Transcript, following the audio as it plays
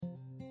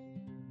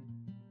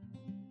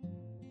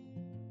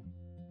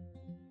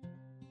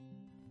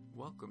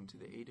Welcome to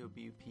the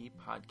AWP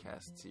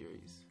podcast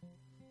series.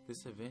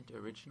 This event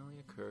originally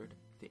occurred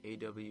at the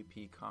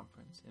AWP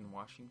conference in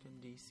Washington,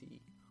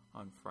 D.C.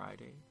 on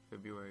Friday,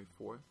 February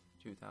 4th,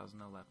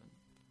 2011.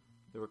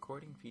 The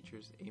recording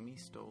features Amy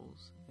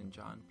Stoles and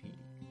John Peedy.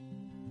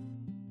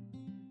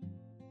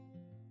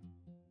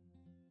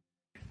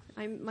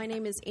 My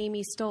name is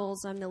Amy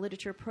Stoles. I'm the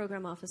Literature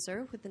Program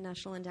Officer with the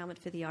National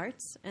Endowment for the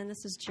Arts, and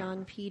this is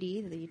John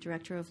Peedy, the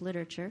Director of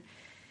Literature.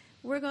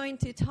 We're going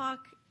to talk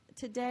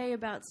today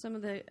about some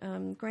of the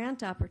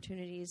grant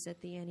opportunities at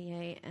the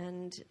NEA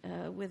and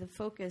with a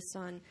focus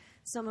on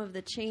some of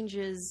the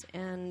changes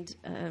and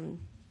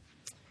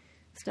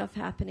stuff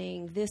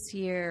happening this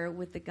year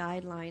with the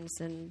guidelines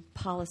and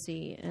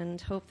policy, and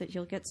hope that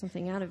you'll get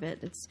something out of it.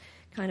 It's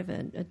kind of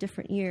a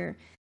different year.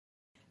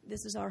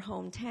 This is our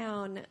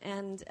hometown,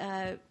 and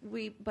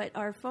but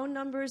our phone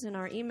numbers and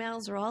our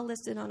emails are all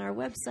listed on our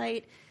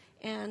website.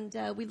 And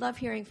we love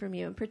hearing from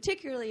you, and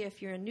particularly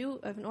if you're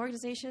of an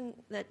organization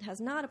that has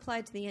not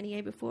applied to the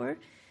NEA before,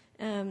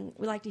 we'd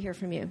like to hear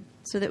from you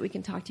so that we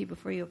can talk to you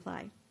before you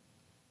apply.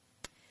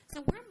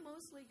 So we're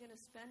mostly going to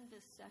spend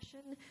this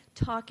session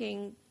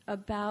talking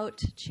about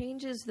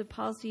changes, the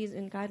policies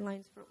and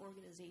guidelines for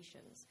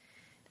organizations.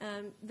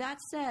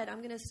 That said, I'm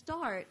going to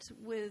start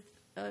with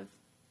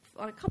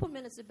on a couple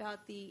minutes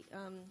about the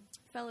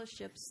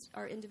fellowships,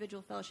 our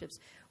individual fellowships,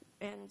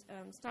 and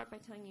start by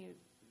telling you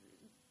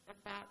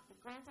about the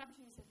grant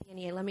opportunities at the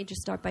NEA. Let me just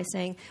start by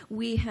saying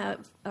we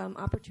have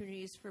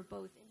opportunities for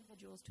both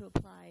individuals to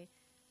apply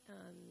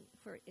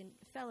for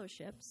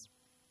fellowships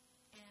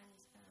and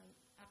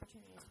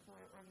opportunities for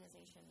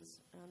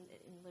organizations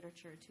in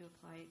literature to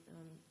apply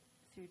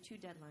through two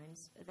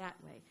deadlines that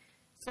way.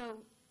 So,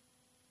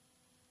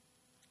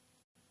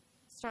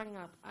 starting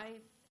up,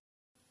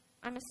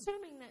 I'm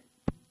assuming that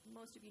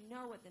most of you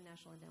know what the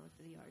National Endowment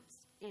for the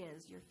Arts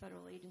is. Your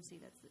federal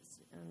agency that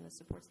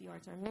supports the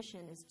arts. Our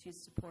mission is to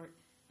support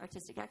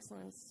artistic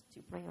excellence, to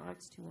bring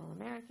arts to all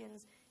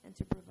Americans, and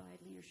to provide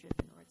leadership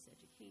in arts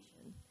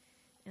education.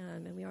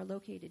 And we are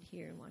located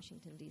here in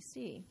Washington,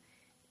 D.C.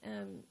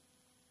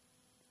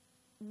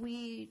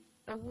 We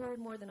award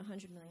more than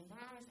 $100 million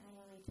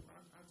annually to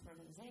arts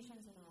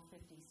organizations in all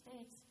 50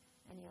 states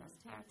and U.S.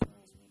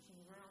 territories, reaching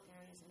rural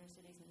areas, inner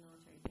cities, and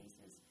military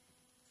bases.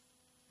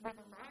 We're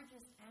the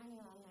largest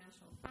annual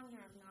national funder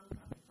of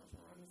nonprofit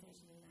cultural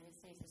organizations in the United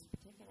States. This is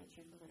particularly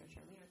true for literature.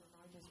 We are the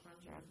largest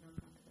funder of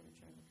nonprofit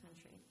literature in the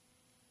country.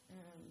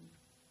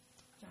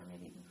 John,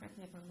 maybe you can correct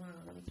me if I'm wrong,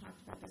 but we talked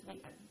about this.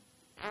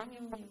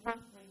 Annually,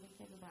 roughly, we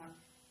give about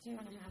 $2.5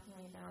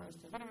 million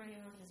to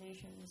literary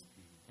organizations,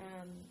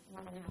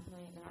 $1.5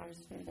 million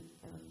through the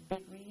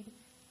Big Read,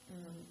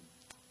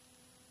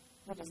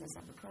 which is a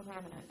separate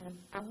program, and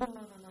a little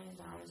over $1 million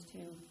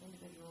to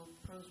individual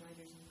prose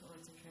writers and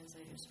poets and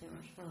translators through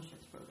our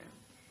fellowships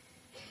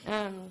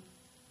program.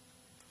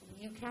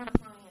 You can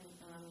apply in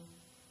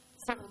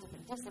several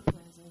different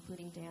disciplines,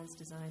 including dance,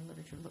 design,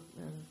 literature,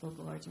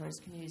 local arts,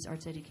 communities,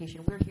 arts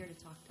education. We're here to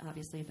talk,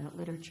 obviously, about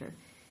literature.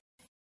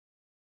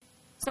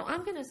 So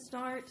I'm going to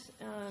start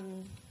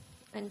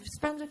and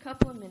spend a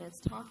couple of minutes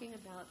talking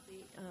about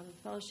the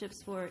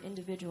fellowships for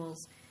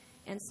individuals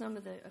and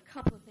a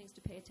couple of things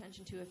to pay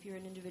attention to if you're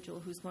an individual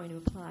who's going to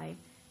apply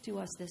to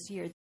us this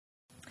year.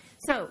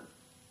 So,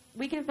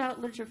 we give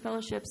out literature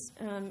fellowships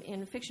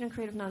in fiction and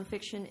creative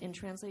nonfiction, in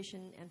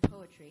translation and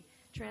poetry.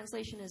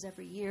 Translation is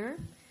every year,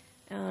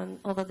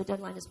 although the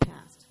deadline is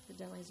passed. The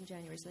deadline is in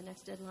January, so the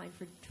next deadline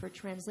for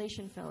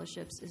translation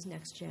fellowships is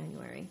next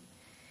January.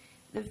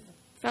 The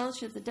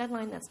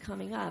deadline that's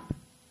coming up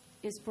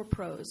is for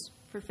prose,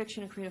 for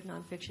fiction and creative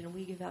nonfiction, and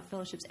we give out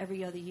fellowships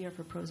every other year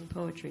for prose and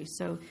poetry.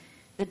 So,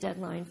 the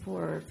deadline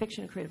for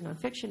fiction and creative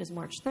nonfiction is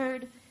March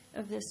 3rd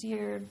of this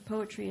year.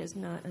 Poetry is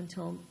not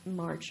until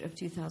March of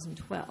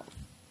 2012.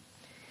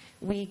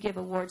 We give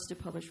awards to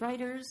published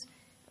writers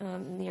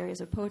in the areas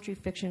of poetry,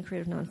 fiction,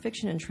 creative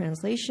nonfiction, and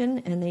translation,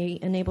 and they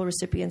enable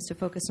recipients to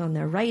focus on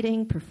their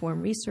writing,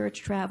 perform research,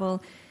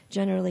 travel,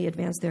 generally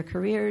advance their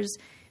careers.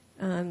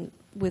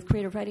 With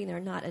creative writing, they're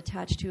not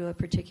attached to a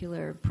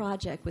particular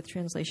project. With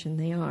translation,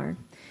 they are.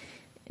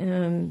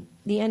 The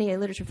NEA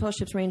Literature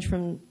Fellowships range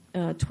from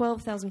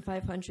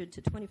 $12,500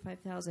 to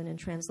 $25,000 in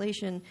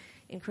translation.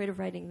 In creative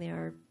writing, they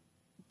are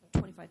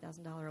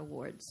 $25,000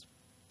 awards.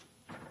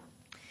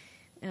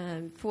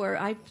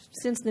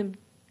 Since the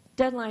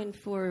deadline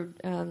for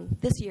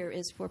this year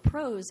is for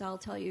prose, I'll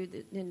tell you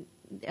that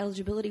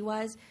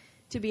eligibility-wise,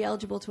 to be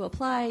eligible to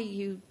apply,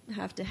 you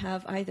have to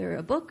have either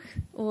a book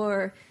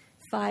or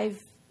 5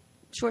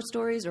 short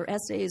stories or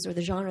essays or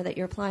the genre that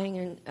you're applying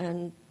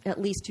in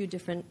at least 2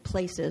 different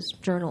places,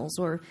 journals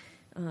or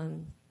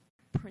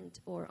print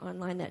or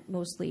online, that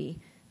mostly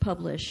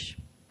publish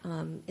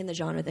in the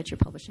genre that you're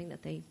publishing,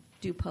 that they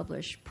do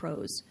publish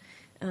prose.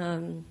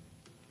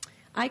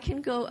 I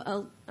can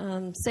go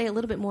say a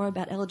little bit more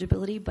about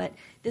eligibility, but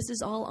this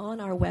is all on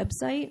our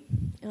website,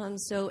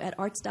 so at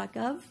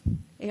arts.gov,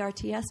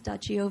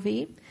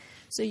 arts.gov.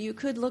 So you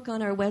could look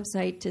on our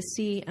website to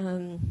see,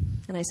 and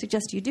I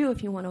suggest you do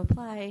if you want to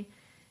apply,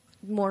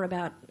 more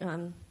about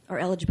our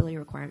eligibility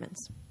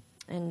requirements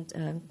and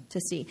to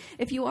see.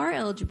 If you are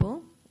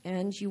eligible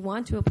and you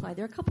want to apply,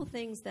 there are a couple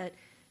things that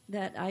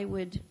I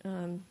would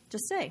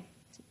just say.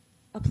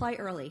 Apply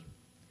early.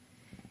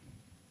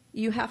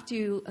 You have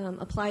to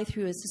apply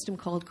through a system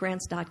called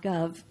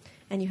grants.gov,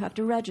 and you have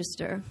to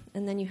register,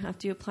 and then you have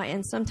to apply.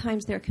 And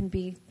sometimes there can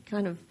be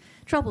kind of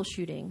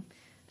troubleshooting,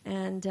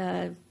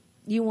 and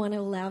you want to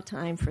allow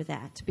time for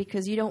that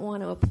because you don't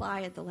want to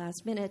apply at the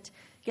last minute,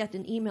 get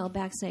an email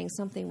back saying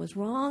something was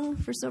wrong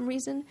for some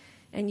reason,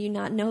 and you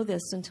not know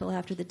this until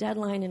after the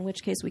deadline, in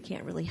which case we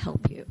can't really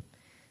help you.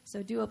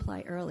 So do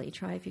apply early.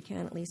 Try if you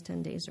can at least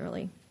 10 days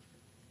early.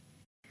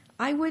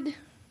 I would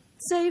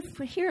say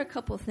here are a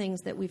couple of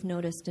things that we've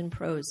noticed in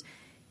PROS.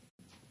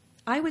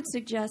 I would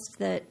suggest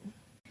that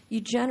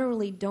you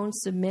generally don't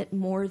submit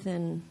more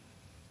than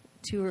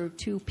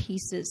two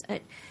pieces.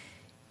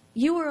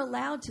 You are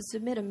allowed to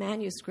submit a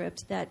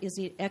manuscript that is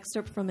an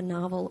excerpt from a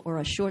novel or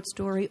a short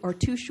story or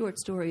two short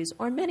stories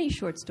or many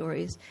short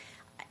stories.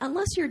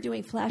 Unless you're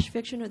doing flash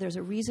fiction or there's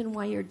a reason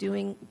why you're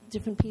doing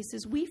different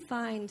pieces, we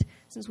find,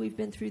 since we've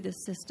been through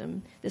this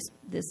system,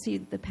 see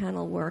the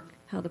panel work,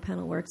 how the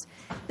panel works,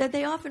 that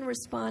they often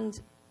respond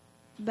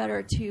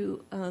better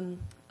to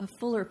a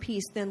fuller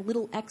piece than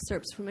little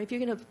excerpts from, if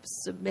you're going to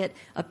submit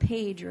a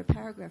page or a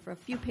paragraph or a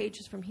few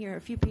pages from here,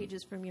 a few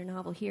pages from your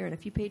novel here, and a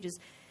few pages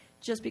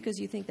just because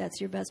you think that's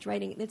your best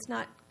writing, it's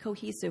not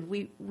cohesive.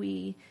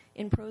 We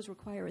in PROS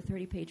require a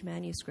 30-page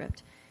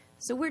manuscript.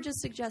 So we're just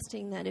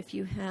suggesting that if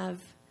you have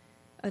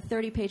a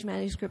 30-page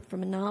manuscript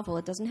from a novel,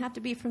 it doesn't have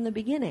to be from the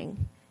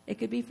beginning. It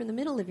could be from the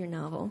middle of your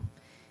novel.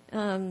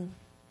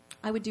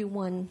 I would do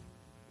one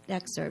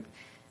excerpt.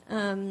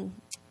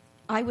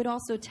 I would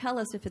also tell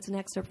us if it's an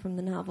excerpt from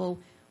the novel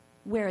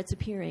where it's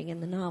appearing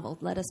in the novel.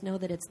 Let us know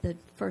that it's the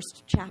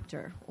first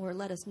chapter, or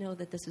let us know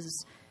that this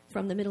is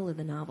from the middle of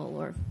the novel,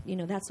 or,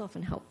 that's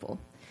often helpful.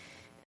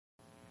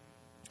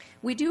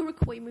 We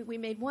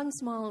made one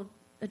small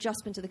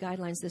adjustment to the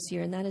guidelines this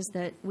year, and that is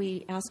that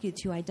we ask you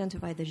to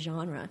identify the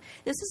genre.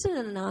 This is an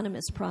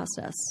anonymous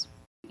process.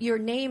 Your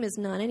name is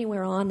not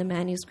anywhere on the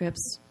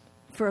manuscripts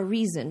for a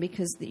reason,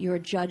 because you're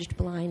judged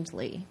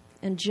blindly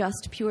and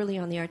just purely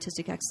on the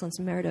artistic excellence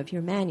and merit of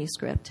your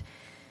manuscript.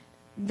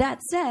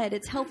 That said,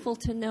 it's helpful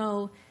to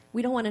know,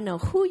 we don't want to know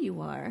who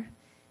you are,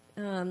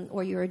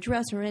 or your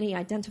address or any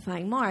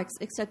identifying marks,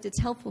 except it's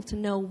helpful to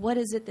know what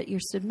is it that you're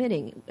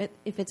submitting.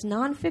 If it's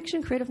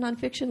nonfiction, creative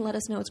nonfiction, let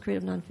us know it's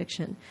creative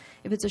nonfiction.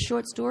 If it's a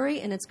short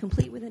story and it's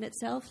complete within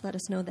itself, let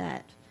us know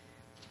that.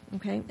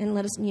 Okay? And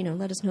let us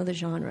know the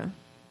genre.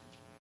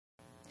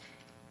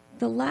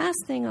 The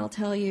last thing I'll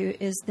tell you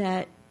is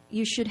that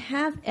you should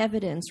have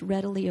evidence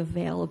readily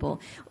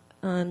available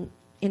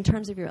in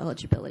terms of your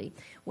eligibility.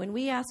 When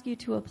we ask you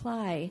to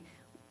apply,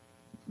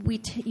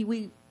 we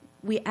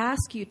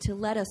ask you to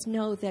let us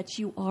know that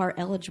you are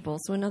eligible.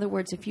 So in other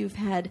words, if you've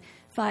had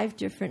 5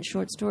 different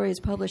short stories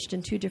published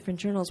in 2 different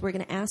journals, we're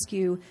going to ask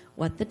you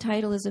what the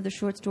title is of the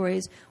short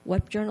stories,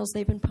 what journals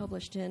they've been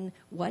published in,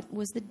 what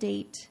was the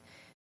date.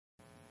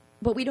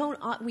 But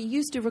we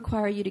used to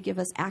require you to give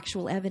us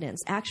actual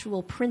evidence,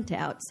 actual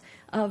printouts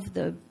of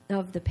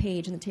the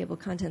page and the table of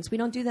contents. We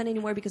don't do that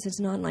anymore because it's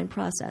an online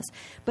process.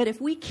 But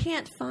if we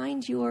can't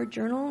find your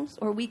journals,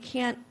 or we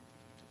can't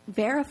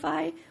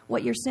verify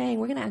what you're saying,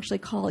 we're going to actually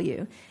call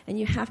you, and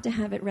you have to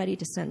have it ready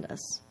to send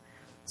us.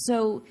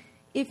 So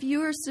if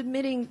you're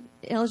submitting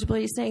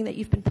eligibility saying that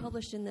you've been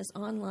published in this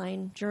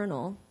online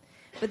journal,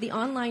 but the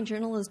online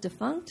journal is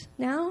defunct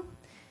now,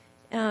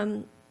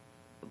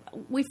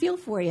 we feel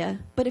for you.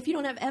 But if you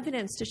don't have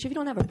evidence to show, if you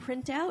don't have a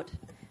printout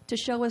to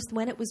show us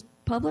when it was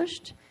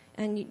published,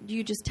 and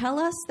you just tell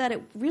us that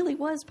it really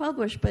was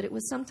published, but it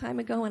was some time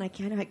ago, and I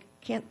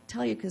can't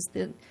tell you because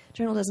the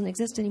journal doesn't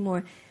exist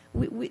anymore,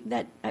 we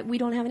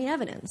don't have any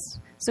evidence.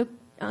 So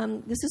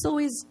this is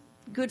always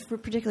good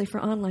particularly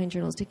for online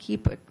journals, to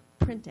keep a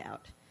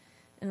printout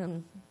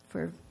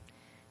for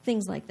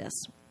things like this.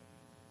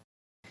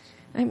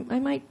 I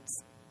might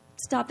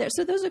stop there.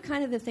 So those are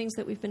kind of the things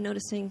that we've been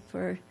noticing,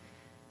 for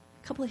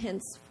a couple of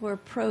hints for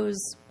PROS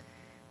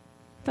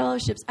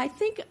fellowships. I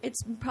think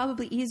it's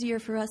probably easier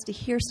for us to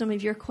hear some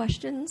of your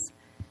questions.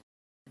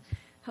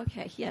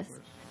 Okay, yes.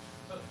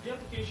 The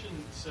application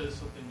says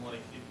something like,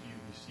 if you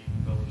receive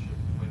fellowship,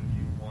 when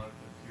you want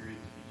the period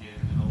to begin,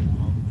 how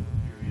long will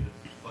the period of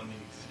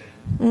funding extend?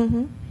 Mm-hmm.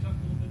 Can you talk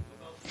a little bit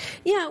about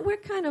that? Yeah, we're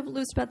kind of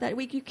loose about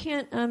that. You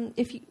can't,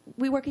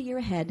 we work a year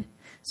ahead.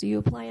 So you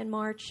apply in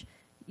March,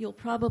 you'll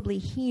probably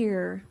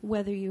hear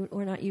whether you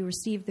or not you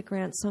receive the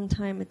grant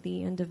sometime at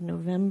the end of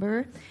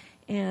November.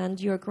 And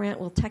your grant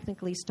will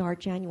technically start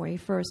January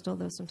 1st,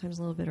 although sometimes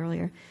a little bit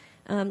earlier.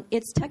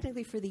 It's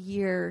technically for the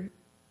year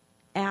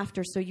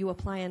after, so you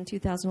apply in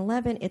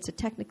 2011, it's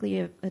technically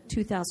a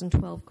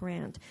 2012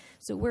 grant.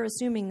 So we're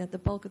assuming that the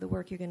bulk of the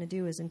work you're going to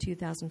do is in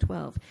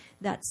 2012.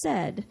 That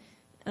said,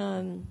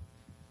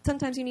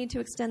 sometimes you need to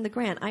extend the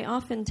grant. I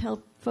often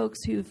tell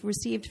folks who've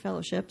received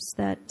fellowships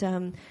that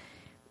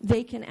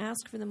they can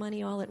ask for the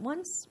money all at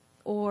once,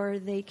 or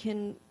they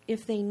can,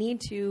 if they need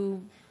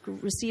to,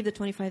 receive the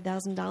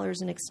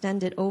 $25,000 and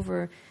extend it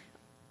over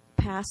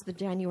past the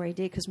January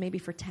date because maybe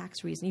for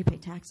tax reason you pay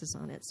taxes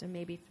on it.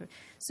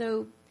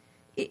 So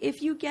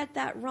if you get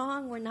that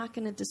wrong, we're not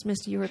going to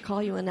dismiss you or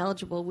call you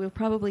ineligible. We'll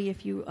probably,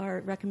 if you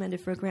are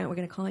recommended for a grant, we're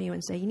going to call you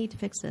and say you need to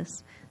fix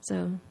this.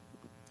 So,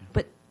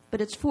 but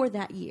it's for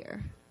that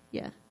year.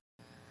 Yeah.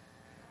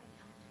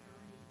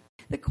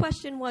 The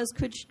question was,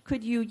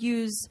 could you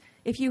use,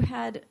 if you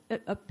had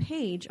a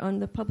page on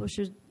the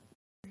publisher's,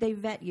 they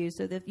vet you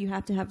so that you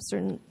have to have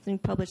certain thing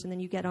published and then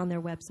you get on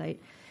their website.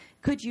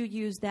 Could you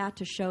use that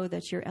to show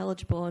that you're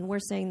eligible? And we're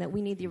saying that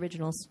we need the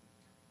originals.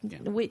 Yeah.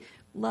 We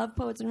love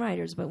poets and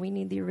writers, but we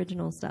need the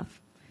original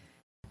stuff.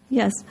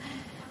 Yes? I'm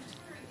just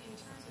wondering, in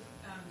terms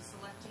of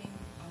selecting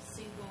a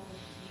single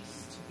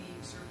piece to be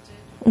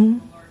excerpted from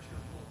a larger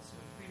whole, so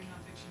creating a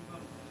nonfiction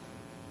book,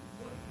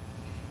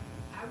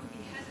 I would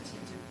be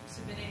hesitant to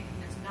submit anything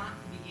that's not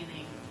the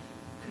beginning,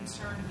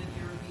 concerned that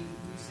there would be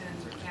loose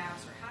ends or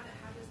gaps, or how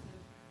does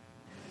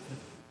the...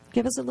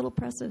 Give us a little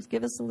preface.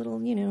 Give us a little,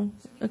 So we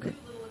okay. do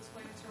a little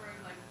explanatory,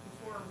 like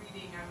before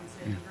reading, I would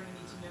say you're going to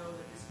need to know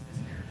that this is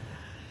this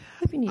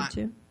paragraph. If you need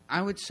to.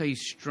 I would say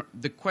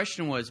the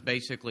question was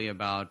basically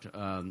about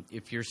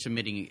if you're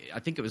submitting, I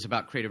think it was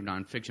about creative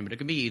nonfiction, but it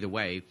can be either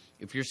way.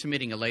 If you're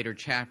submitting a later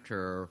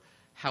chapter,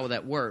 how will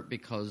that work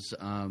because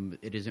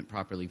it isn't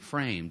properly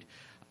framed?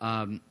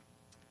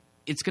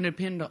 It's going to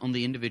depend on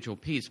the individual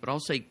piece, but I'll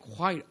say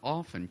quite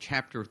often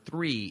Chapter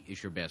 3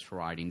 is your best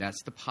writing.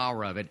 That's the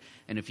power of it.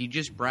 And if you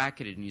just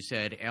bracketed and you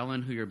said,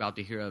 Ellen, who you're about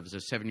to hear of, is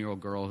a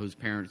 7-year-old girl whose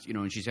parents,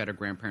 and she's had her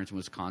grandparents in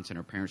Wisconsin,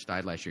 her parents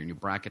died last year, and you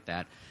bracket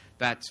that,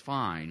 that's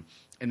fine.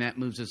 And that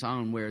moves us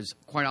on, whereas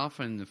quite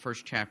often in the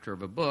first chapter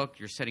of a book,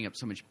 you're setting up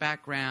so much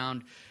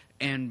background,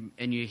 and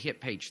you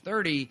hit page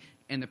 30,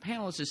 and the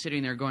panelist is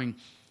sitting there going,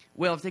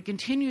 well, if they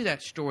continue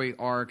that story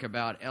arc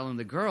about Ellen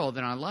the girl,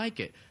 then I like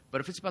it. But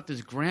if it's about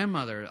this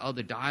grandmother,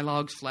 the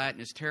dialogue's flat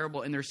and it's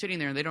terrible, and they're sitting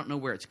there and they don't know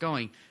where it's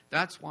going,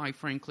 that's why,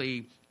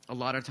 frankly, a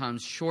lot of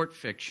times short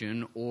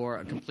fiction or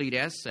a complete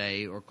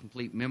essay or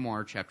complete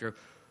memoir chapter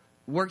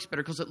works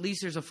better because at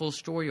least there's a full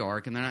story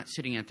arc and they're not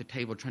sitting at the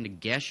table trying to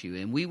guess you.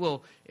 And we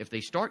will, if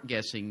they start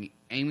guessing,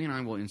 Amy and I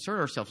will insert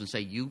ourselves and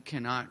say, you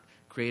cannot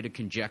create a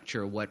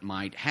conjecture of what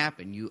might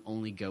happen. You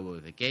only go with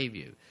what they gave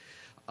you.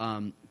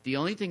 The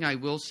only thing I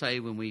will say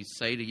when we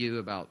say to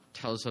you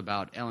tell us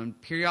about Ellen,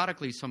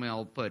 periodically somebody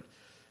will put,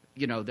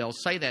 they'll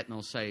say that and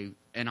they'll say,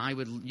 and I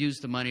would use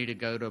the money to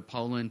go to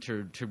Poland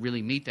to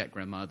really meet that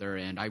grandmother,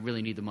 and I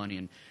really need the money.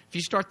 And if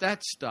you start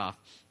that stuff,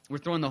 we're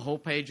throwing the whole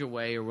page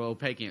away or we're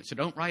opaquing it. So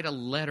don't write a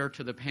letter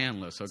to the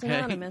panelists, okay? It's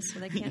anonymous, so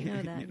they can't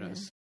know that. Yeah.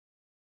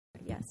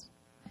 Yes.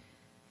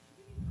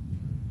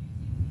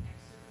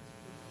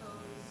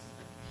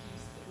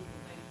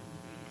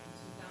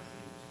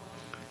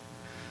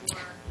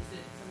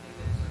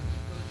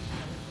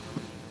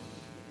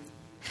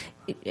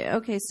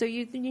 Okay, so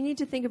you need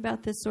to think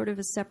about this sort of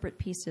as separate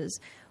pieces.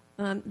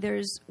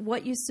 There's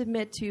what you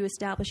submit to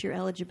establish your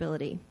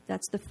eligibility.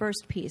 That's the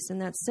first piece,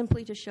 and that's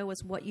simply to show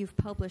us what you've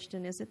published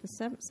in, is it the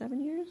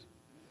 7 years,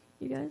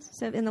 you guys?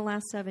 In the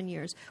last 7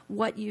 years,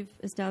 what you've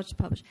established to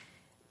publish.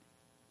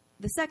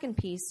 The second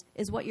piece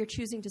is what you're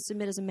choosing to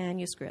submit as a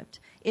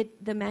manuscript.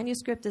 The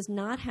manuscript does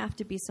not have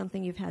to be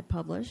something you've had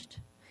published.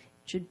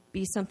 It should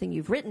be something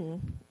you've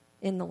written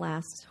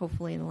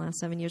hopefully in the last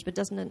 7 years, but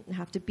doesn't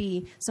have to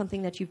be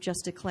something that you've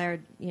just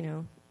declared,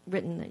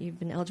 written that you've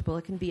been eligible.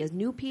 It can be a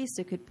new piece,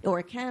 it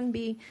can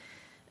be.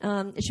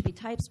 It should be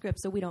TypeScript,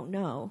 so we don't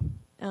know.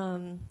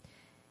 And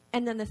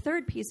then the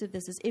third piece of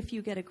this is if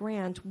you get a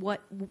grant,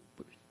 what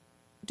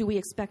do we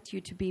expect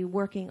you to be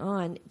working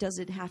on? Does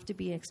it have to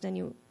be an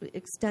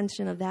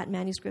extension of that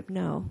manuscript?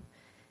 No.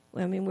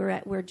 I mean,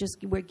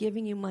 we're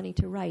giving you money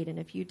to write, and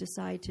if you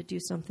decide to do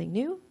something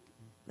new,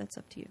 that's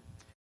up to you.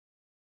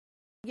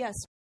 Yes.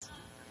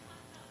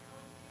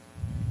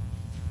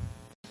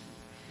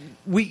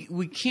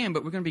 We can,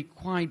 but we're going to be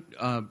quite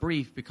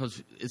brief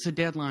because it's a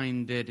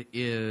deadline that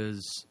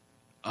is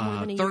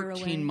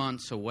 13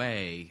 months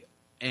away,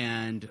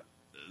 and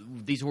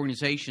these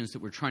organizations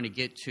that we're trying to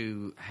get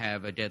to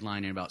have a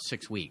deadline in about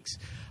 6 weeks.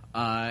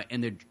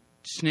 And the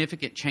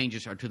significant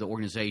changes are to the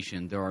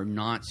organization. There are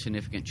not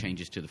significant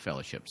changes to the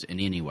fellowships in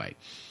any way.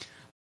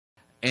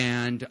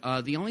 And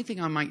the only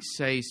thing I might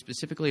say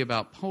specifically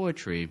about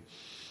poetry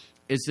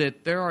is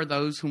that there are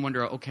those who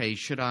wonder, okay,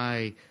 should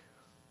I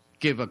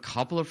give a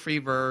couple of free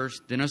verse,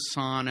 then a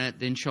sonnet,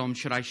 then show them,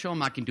 should I show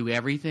them I can do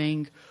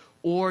everything?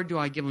 Or do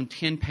I give them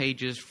 10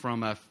 pages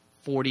from a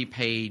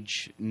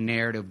 40-page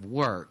narrative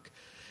work?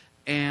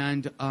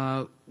 And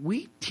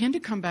we tend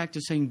to come back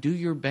to saying, do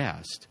your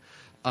best.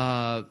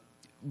 But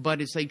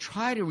as they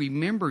try to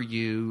remember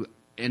you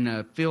in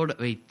a field of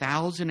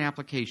 1,000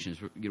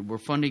 applications, we're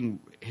funding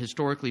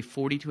historically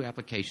 42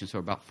 applications, so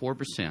about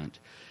 4%.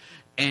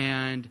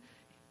 And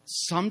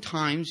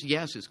sometimes,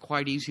 yes, it's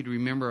quite easy to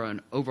remember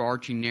an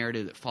overarching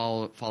narrative that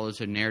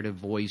follows a narrative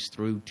voice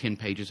through 10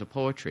 pages of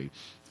poetry.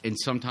 And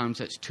sometimes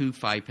that's 2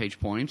 5-page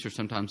poems, or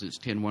sometimes it's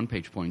 10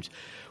 1-page poems.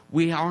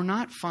 We are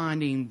not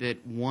finding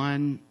that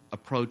one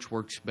approach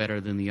works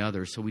better than the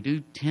other, so we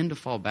do tend to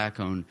fall back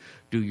on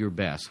do your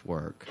best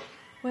work.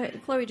 Well,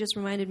 Chloe just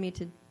reminded me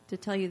to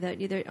tell you that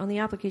either on the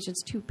application,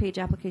 it's 2-page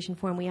application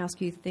form. We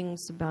ask you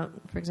things about,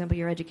 for example,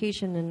 your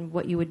education and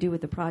what you would do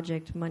with the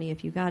project, money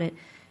if you got it.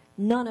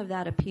 None of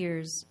that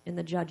appears in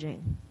the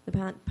judging. The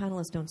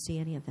panelists don't see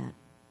any of that.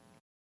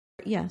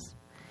 Yes.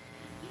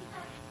 You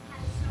have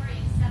had a story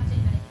accepted,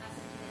 but it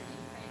hasn't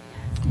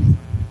been in print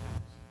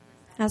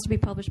yet. Has to be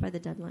published by the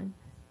deadline.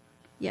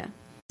 Yeah.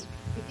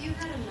 If you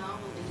had a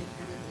novel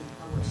independently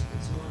published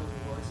that's won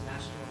awards,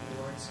 national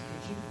awards,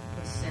 could you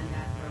send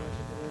that for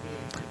eligibility?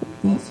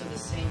 And also the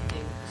same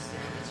thing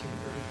send as your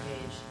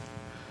 30-page.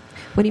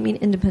 What do you mean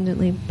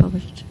independently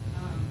published?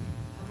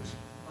 Published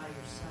by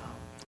yourself.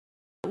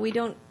 We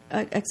don't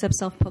accept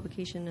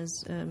self-publication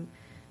as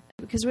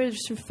because we're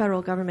just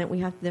federal government.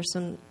 There's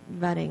some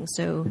vetting,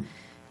 so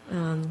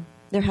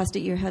there has to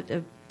you have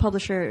a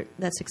publisher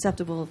that's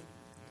acceptable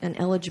and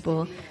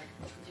eligible.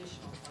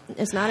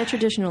 It's not a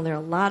traditional. There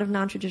are a lot of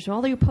non-traditional.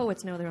 All you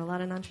poets know there are a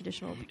lot of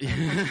non-traditional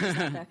publishers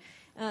out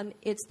there.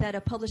 It's that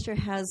a publisher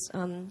has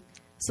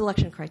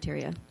selection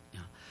criteria.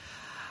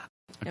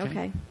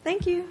 Okay.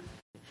 Thank you.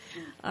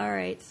 All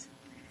right.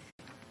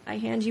 I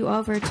hand you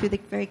over to the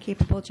very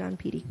capable John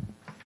Peedy.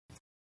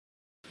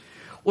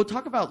 We'll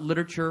talk about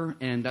literature,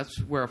 and that's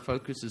where our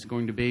focus is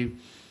going to be.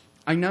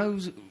 I know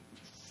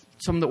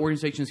some of the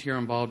organizations here are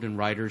involved in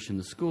writers in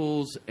the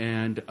schools,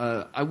 and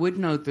I would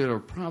note there are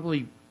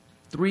probably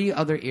 3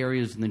 other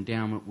areas in the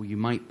endowment where you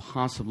might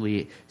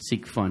possibly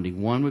seek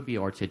funding. One would be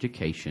arts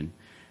education,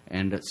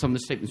 and some of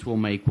the statements we'll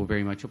make will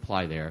very much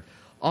apply there.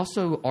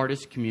 Also,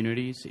 artist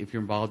communities. If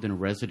you're involved in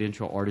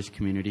residential artist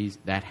communities,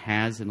 that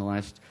has in the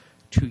last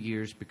 2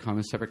 years become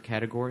a separate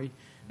category,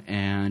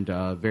 and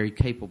a very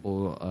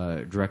capable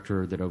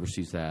director that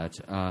oversees that.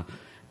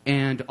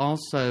 And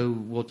also,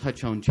 we'll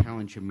touch on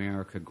Challenge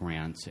America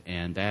grants,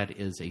 and that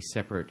is a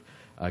separate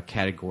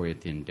category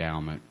at the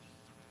endowment.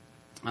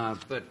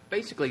 But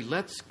basically,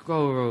 let's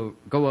go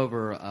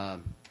over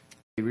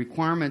the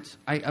requirements.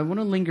 I want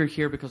to linger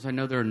here because I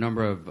know there are a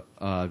number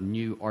of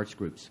new arts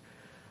groups.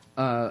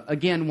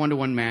 Again,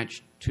 one-to-one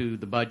match to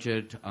the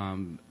budget.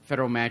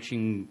 Federal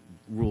matching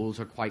rules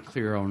are quite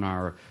clear on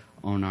our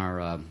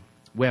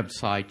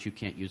website. You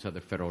can't use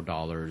other federal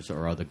dollars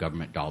or other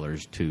government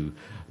dollars to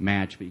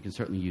match, but you can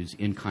certainly use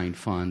in-kind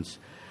funds.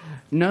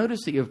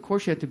 Notice that, of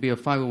course, you have to be a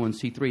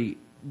 501c3.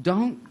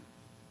 Don't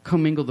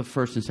commingle the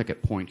first and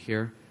second point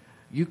here.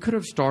 You could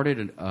have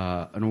started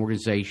an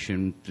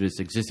organization that has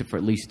existed for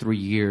at least 3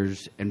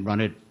 years and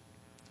run it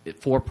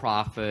for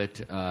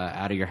profit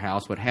out of your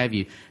house, what have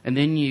you, and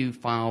then you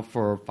file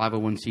for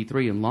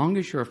 501c3. As long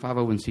as you're a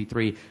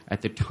 501c3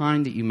 at the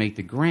time that you make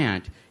the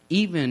grant,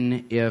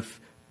 even if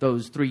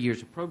those 3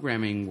 years of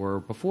programming were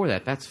before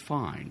that, that's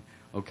fine.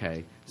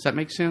 Okay. Does that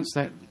make sense,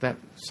 that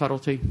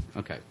subtlety?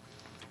 Okay.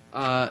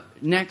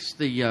 Next,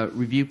 the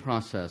review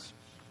process.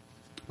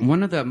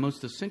 One of the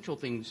most essential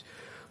things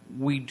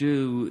we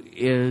do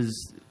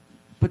is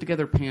put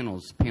together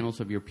panels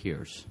of your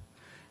peers.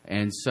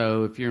 And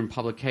so if you're in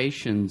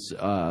publications,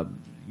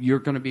 you're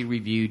going to be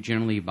reviewed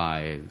generally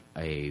by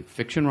a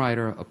fiction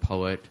writer, a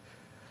poet,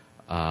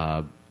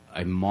 a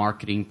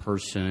marketing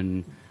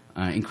person,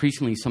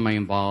 increasingly somebody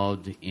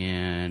involved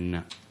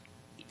in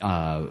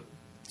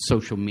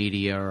social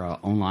media or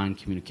online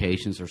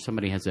communications, or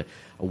somebody has an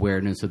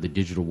awareness of the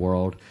digital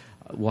world.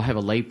 We'll have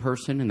a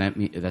layperson, and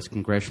that's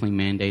congressionally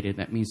mandated.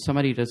 That means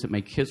somebody who doesn't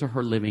make his or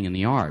her living in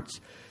the arts.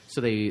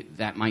 So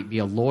that might be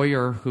a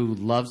lawyer who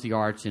loves the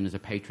arts and is a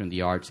patron of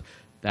the arts.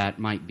 That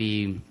might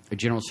be a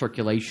general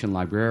circulation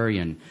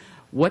librarian.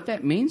 What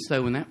that means,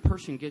 though, when that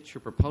person gets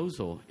your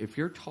proposal, if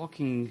you're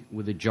talking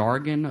with the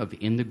jargon of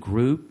in the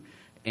group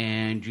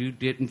and you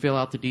didn't fill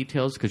out the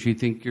details because you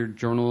think your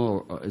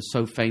journal is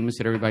so famous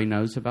that everybody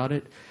knows about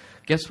it,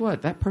 guess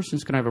what? That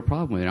person's going to have a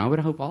problem with it. And I would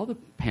hope all the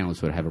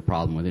panelists would have a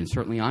problem with it, and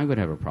certainly I would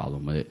have a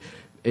problem with it.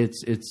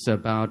 It's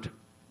about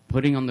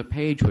putting on the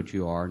page what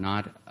you are,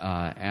 not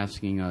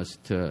asking us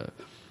to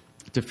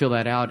fill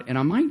that out. And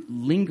I might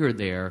linger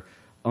there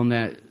on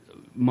that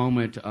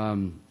moment.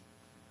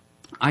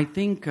 I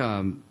think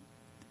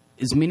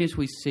as many as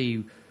we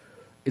see,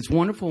 it's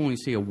wonderful when we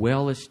see a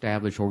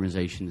well-established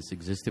organization that's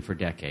existed for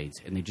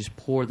decades, and they just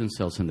pour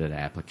themselves into that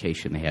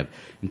application. They have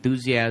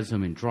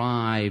enthusiasm and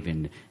drive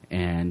and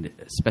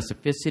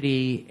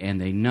specificity, and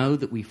they know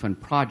that we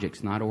fund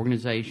projects, not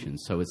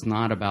organizations. So it's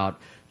not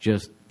about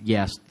just,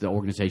 yes, the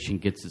organization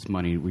gets its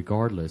money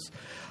regardless.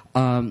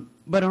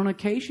 But on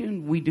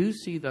occasion, we do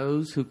see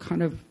those who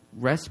kind of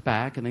rest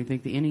back and they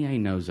think the NEA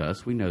knows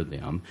us. We know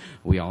them.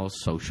 We all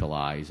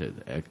socialize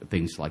at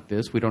things like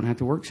this. We don't have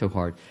to work so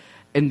hard.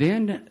 And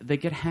then they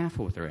get half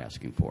of what they're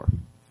asking for,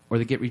 or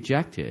they get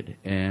rejected.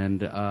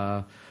 And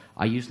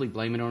I usually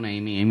blame it on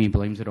Amy. Amy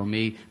blames it on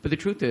me. But the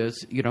truth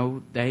is,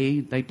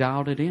 they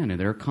dialed it in, and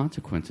there are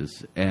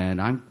consequences.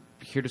 And I'm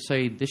here to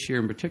say this year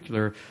in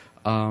particular,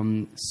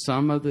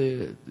 some of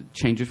the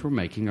changes we're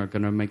making are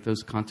going to make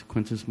those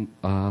consequences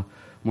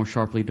more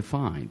sharply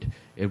defined.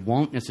 It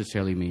won't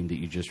necessarily mean that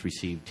you just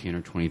received 10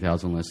 or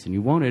 20,000 less than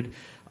you wanted.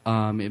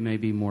 It may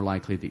be more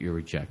likely that you're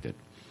rejected.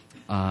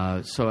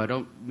 So I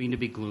don't mean to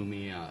be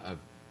gloomy.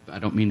 I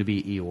don't mean to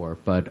be Eeyore,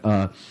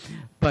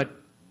 but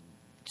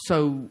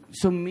so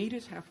meet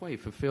us halfway,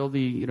 fulfill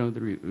the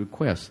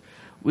request.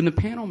 When the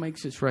panel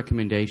makes its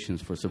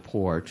recommendations for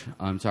support,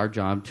 it's our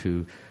job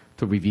to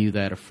review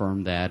that,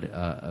 affirm that,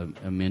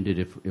 amend it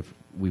if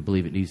we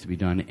believe it needs to be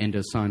done, and to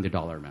assign the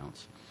dollar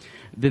amounts.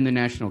 Then the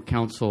National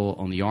Council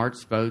on the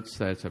Arts votes.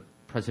 That's a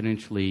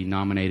presidentially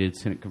nominated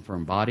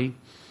Senate-confirmed body.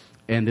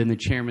 And then the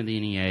chairman of the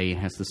NEA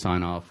has to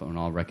sign off on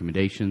all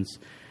recommendations.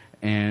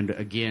 And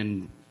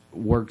again,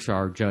 works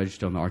are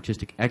judged on the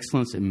artistic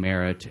excellence and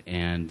merit,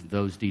 and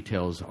those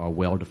details are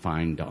well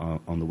defined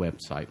on the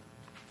website.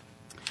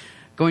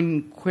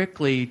 Going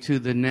quickly to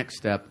the next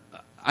step,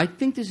 I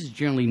think this is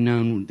generally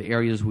known, the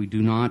areas we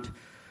do not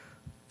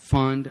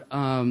fund.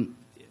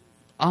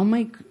 I'll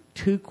make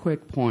two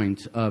quick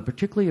points,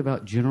 particularly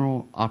about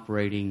general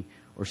operating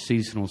or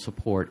seasonal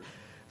support.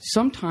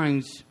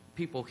 Sometimes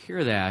people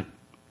hear that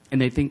and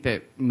they think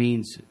that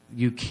means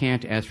you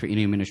can't ask for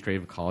any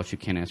administrative costs, you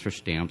can't ask for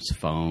stamps,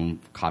 phone,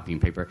 copying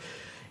paper.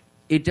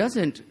 It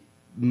doesn't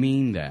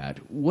mean that.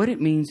 What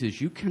it means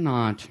is you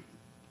cannot,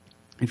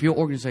 if your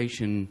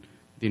organization,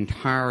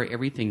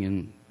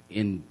 everything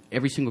in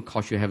every single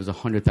cost you have is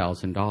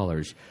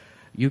 $100,000,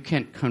 you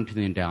can't come to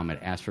the endowment,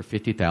 ask for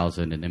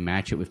 $50,000, and then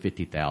match it with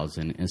 $50,000.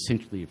 And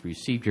essentially, if you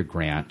received your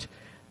grant,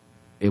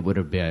 it would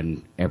have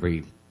been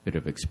every bit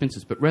of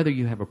expenses. But rather,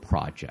 you have a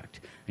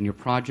project. And your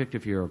project,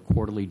 if you're a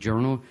quarterly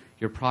journal,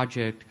 your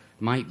project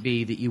might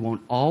be that you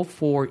want all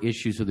 4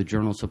 issues of the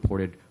journal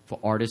supported for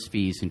artist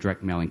fees and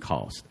direct mailing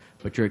costs,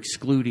 but you're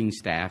excluding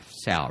staff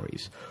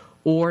salaries.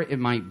 Or it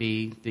might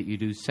be that you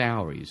do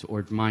salaries, or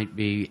it might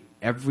be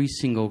every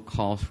single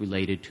cost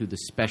related to the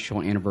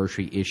special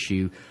anniversary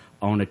issue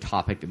on a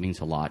topic that means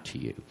a lot to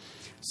you.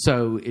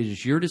 So it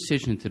is your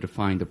decision to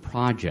define the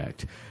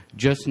project.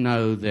 Just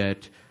know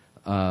that,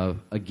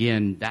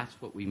 again, that's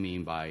what we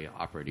mean by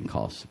operating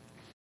costs.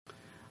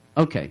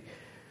 Okay,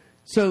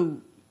 so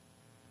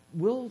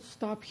we'll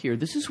stop here.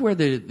 This is where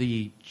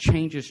the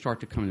changes start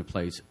to come into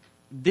place.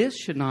 This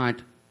should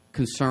not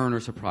concern or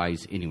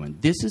surprise anyone.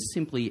 This is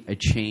simply a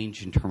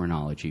change in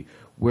terminology.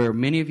 Where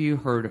many of you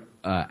heard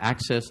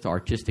access to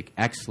artistic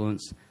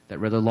excellence, that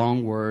rather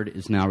long word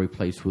is now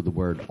replaced with the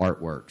word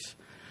artworks.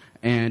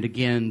 And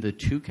again, the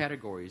 2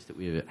 categories that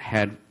we've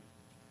had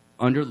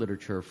under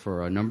literature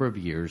for a number of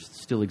years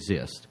still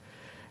exist.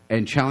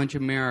 And Challenge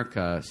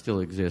America still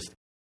exists.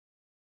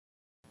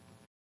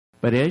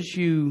 But as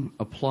you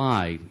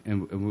apply,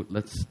 and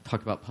let's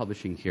talk about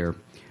publishing here,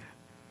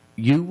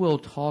 you will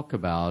talk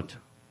about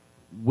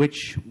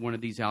which one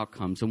of these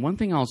outcomes. And one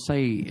thing I'll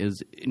say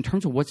is, in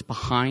terms of what's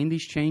behind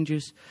these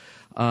changes,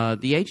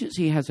 the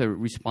agency has a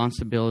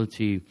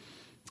responsibility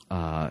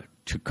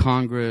to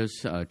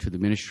Congress, to the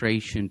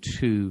administration,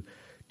 to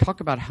talk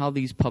about how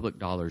these public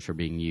dollars are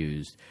being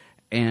used.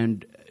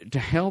 And to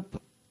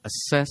help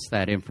assess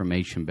that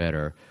information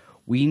better,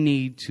 we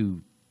need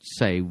to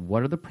say,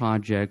 what are the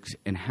projects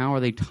and how are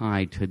they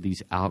tied to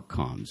these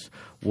outcomes?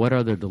 What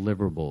are the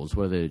deliverables?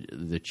 What are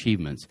the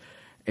achievements?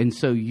 And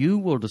so you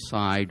will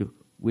decide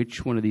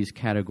which one of these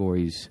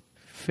categories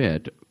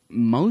fit.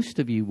 Most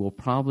of you will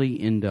probably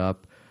end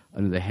up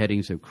under the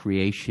headings of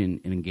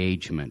creation and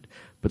engagement.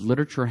 But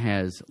literature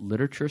has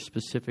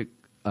literature-specific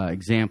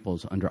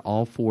examples under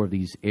all 4 of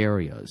these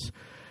areas.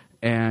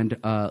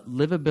 And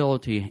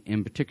livability,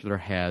 in particular,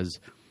 has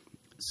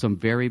some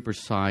very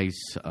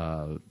precise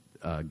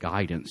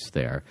guidance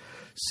there.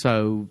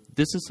 So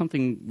this is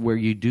something where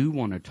you do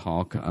want to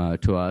talk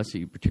to us,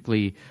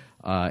 particularly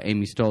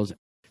Amy Stolz.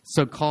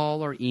 So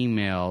call or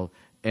email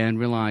and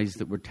realize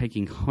that we're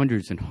taking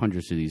hundreds and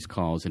hundreds of these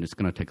calls, and it's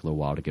going to take a little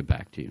while to get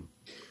back to you.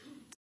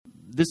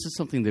 This is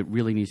something that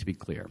really needs to be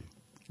clear.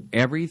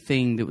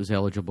 Everything that was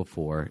eligible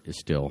for is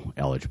still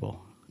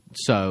eligible.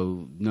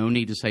 So no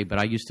need to say, but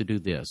I used to do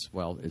this.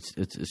 Well,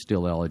 it's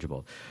still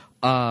eligible.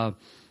 And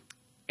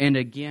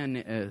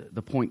again,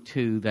 the point,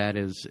 too, that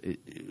is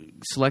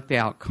select the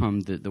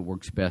outcome that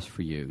works best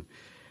for you.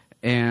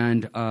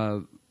 And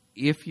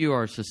if you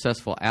are a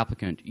successful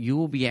applicant, you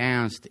will be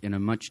asked in a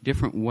much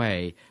different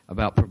way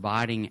about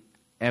providing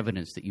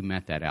evidence that you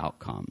met that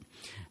outcome.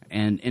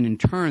 And in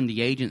turn,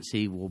 the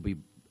agency will be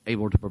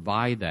able to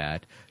provide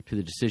that to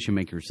the decision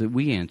makers that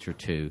we answer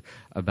to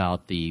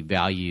about the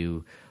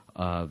value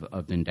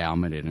of the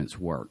endowment and its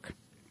work.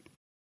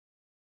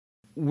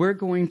 We're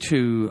going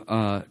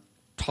to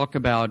talk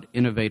about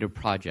innovative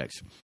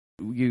projects.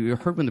 You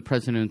heard when the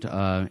President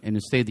in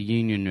the State of the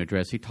Union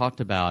address, he talked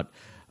about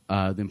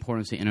the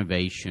importance of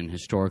innovation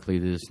historically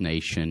to this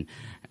nation,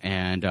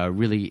 and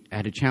really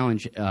had a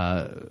challenge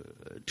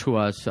to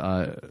us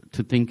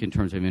to think in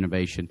terms of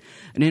innovation.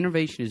 And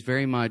innovation is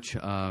very much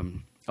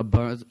a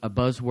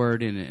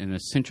buzzword and an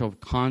essential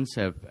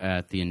concept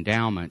at the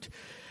endowment.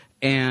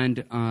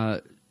 And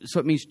so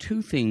it means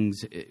 2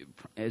 things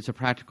as a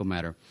practical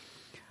matter.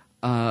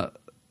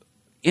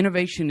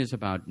 Innovation is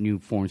about new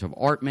forms of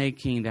art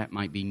making. That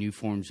might be new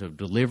forms of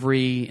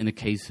delivery in the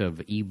case of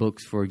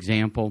ebooks, for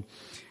example.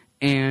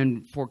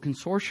 And for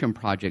consortium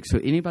projects, so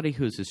anybody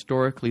who has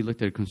historically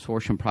looked at a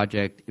consortium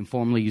project,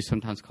 informally you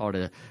sometimes call it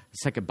a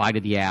second bite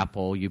of the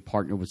apple, you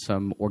partner with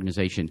some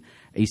organization.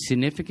 A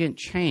significant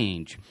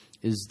change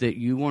is that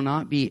you will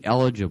not be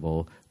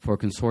eligible for a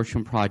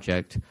consortium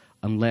project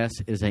unless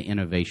it is an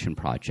innovation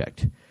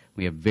project.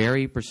 We have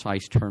very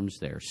precise terms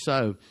there.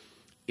 So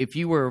if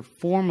you were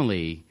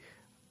formerly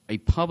a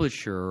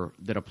publisher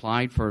that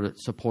applied for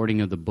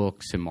supporting of the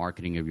books and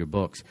marketing of your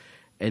books,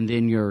 and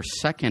then your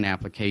second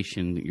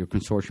application, your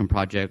consortium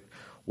project,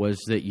 was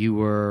that you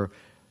were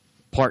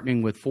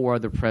partnering with 4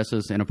 other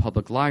presses and a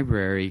public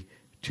library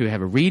to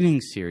have a reading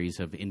series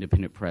of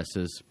independent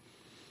presses,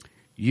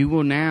 you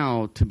will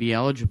now, to be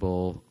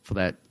eligible for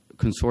that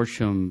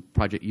consortium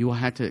project, you will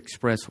have to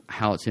express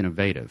how it's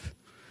innovative.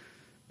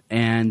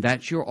 And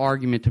that's your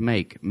argument to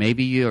make.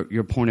 Maybe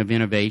your point of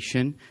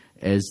innovation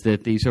is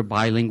that these are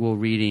bilingual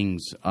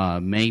readings.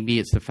 Maybe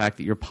it's the fact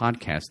that you're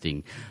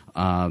podcasting.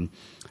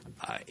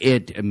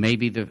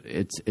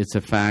 It's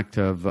a fact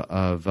of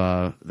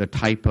the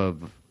type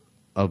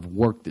of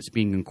work that's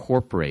being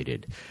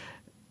incorporated.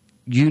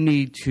 You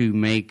need to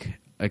make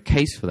a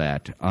case for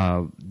that.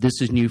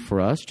 This is new for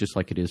us, just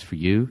like it is for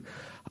you.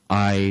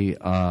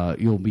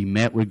 You'll be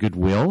met with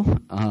goodwill,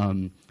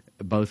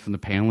 both from the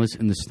panelists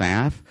and the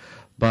staff.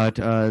 But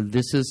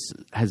this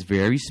has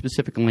very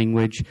specific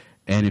language,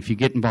 and if you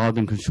get involved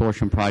in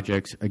consortium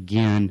projects,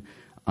 again,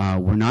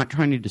 we're not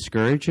trying to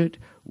discourage it.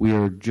 We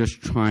are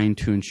just trying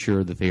to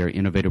ensure that they are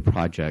innovative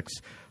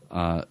projects.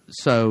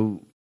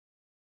 So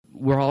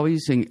we're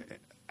always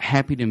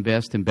happy to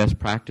invest in best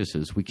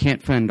practices. We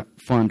can't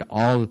fund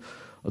all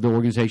of the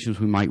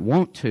organizations we might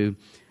want to,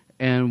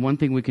 and one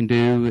thing we can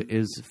do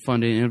is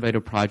fund an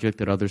innovative project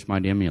that others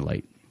might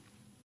emulate.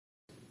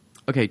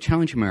 Okay,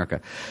 Challenge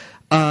America.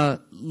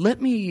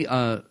 Let me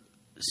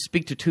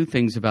speak to 2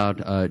 things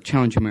about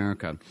Challenge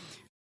America.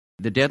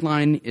 The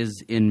deadline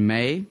is in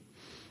May,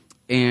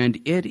 and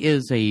it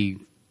is a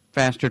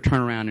faster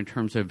turnaround in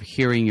terms of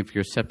hearing if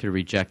you're accepted or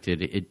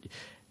rejected.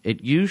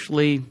 It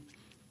usually,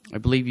 I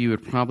believe you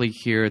would probably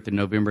hear at the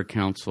November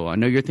Council. I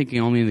know you're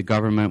thinking only in the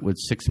government would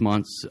 6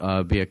 months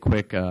be a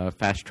quick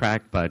fast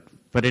track, but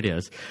it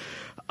is.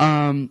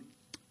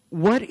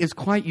 What is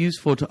quite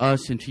useful to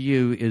us and to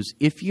you is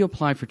if you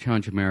apply for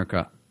Challenge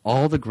America,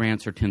 all the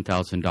grants are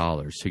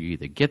 $10,000. So you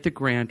either get the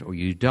grant or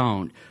you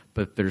don't,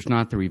 but there's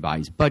not the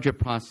revised budget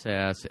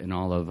process and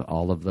all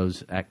of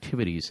those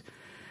activities.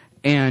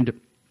 And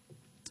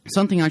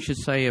something I should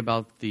say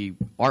about the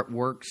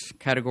artworks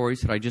categories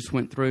that I just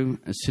went through,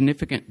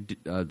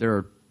 there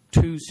are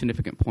 2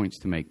 significant points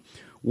to make.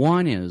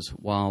 One is,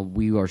 while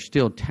we are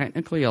still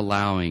technically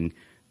allowing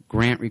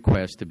grant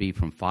requests to be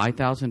from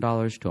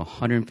 $5,000 to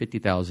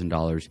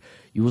 $150,000,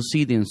 you will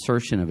see the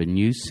insertion of a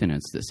new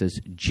sentence that says,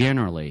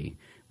 generally,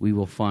 we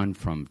will fund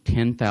from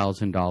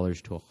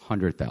 $10,000 to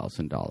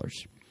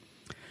 $100,000.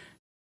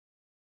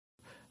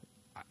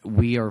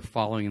 We are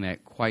following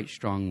that quite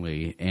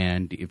strongly,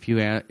 and if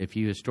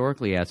you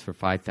historically ask for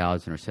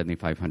 $5,000 or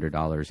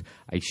 $7,500,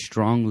 I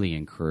strongly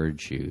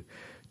encourage you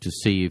to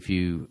see if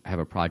you have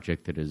a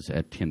project that is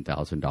at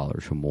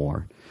 $10,000 or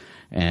more.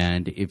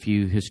 And if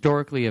you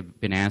historically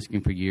have been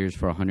asking for years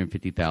for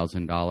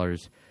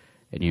 $150,000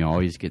 and you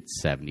always get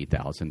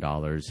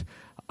 $70,000,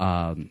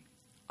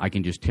 I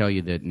can just tell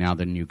you that now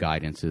the new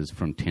guidance is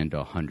from 10 to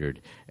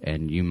 100,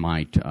 and you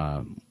might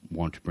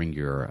want to bring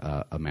your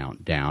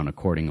amount down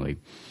accordingly.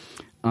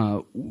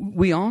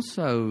 We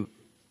also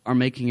are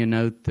making a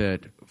note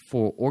that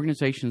for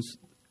organizations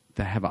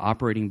that have an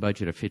operating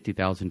budget of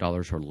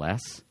 $50,000 or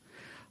less,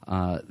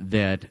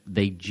 that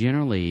they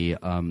generally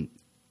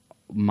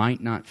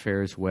might not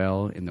fare as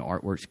well in the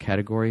artworks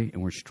category,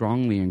 and we're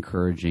strongly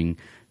encouraging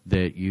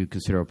that you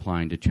consider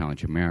applying to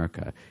Challenge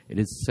America. It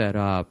is set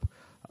up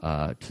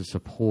to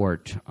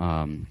support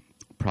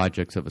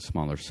projects of a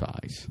smaller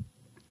size.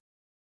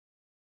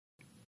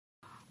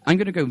 I'm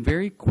going to go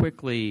very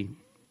quickly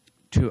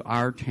to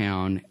our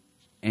town,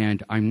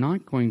 and I'm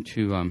not going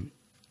to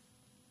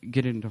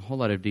get into a whole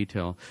lot of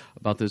detail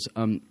about this.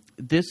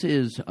 This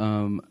is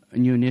a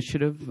new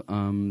initiative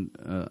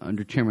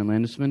under Chairman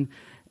Landesman,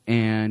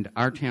 and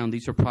our town,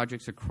 these are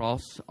projects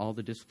across all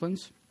the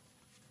disciplines,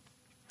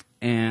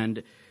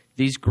 and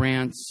these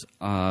grants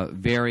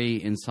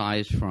vary in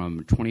size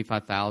from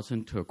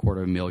 $25,000 to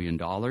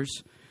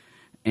 $250,000,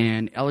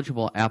 and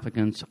eligible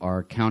applicants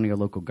are county or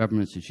local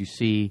governments, as you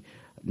see,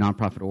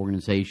 nonprofit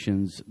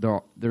organizations.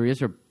 There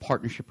is a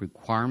partnership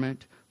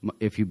requirement.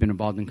 If you've been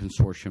involved in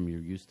consortium, you're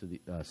used to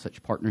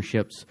such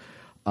partnerships.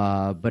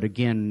 But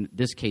again, in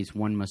this case,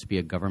 one must be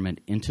a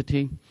government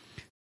entity.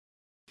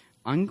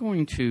 I'm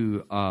going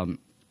to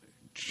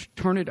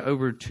turn it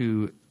over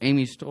to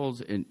Amy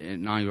Stolz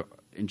and I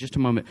in just a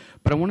moment.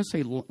 But I want to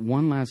say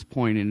one last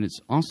point, and it's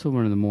also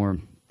one of the more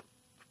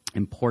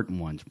important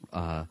ones.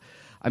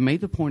 I made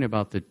the point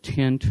about the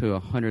 $10,000 to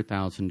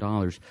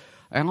 $100,000.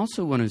 I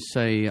also want to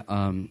say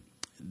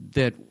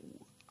that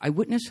I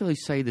wouldn't necessarily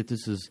say that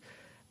this is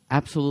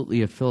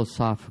absolutely a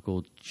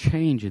philosophical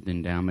change at the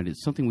endowment.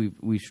 It's something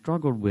we've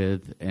struggled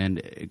with, and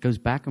it goes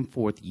back and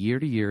forth year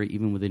to year,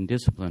 even within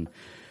discipline,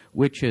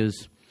 which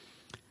is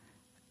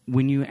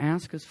when you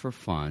ask us for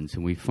funds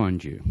and we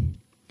fund you,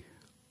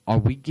 are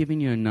we giving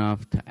you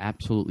enough to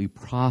absolutely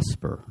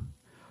prosper,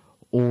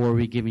 or are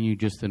we giving you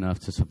just enough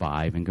to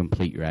survive and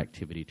complete your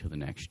activity till the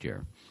next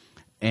year?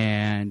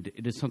 And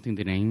it is something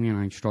that Amy and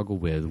I struggle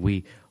with.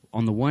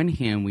 On the one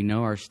hand, we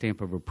know our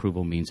stamp of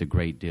approval means a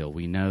great deal.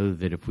 We know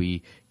that if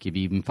we give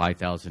even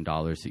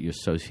 $5,000 that you're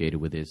associated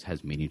with this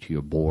has meaning to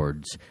your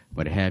boards,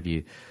 what have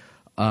you.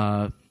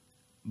 But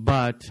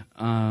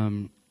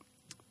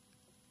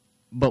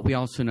we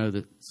also know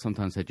that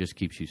sometimes that just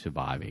keeps you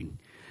surviving.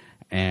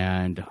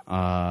 And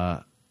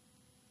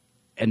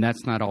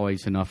that's not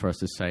always enough for us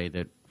to say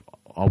that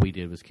all we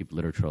did was keep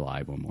literature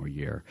alive one more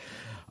year.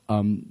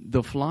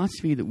 The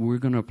philosophy that we're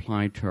going to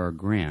apply to our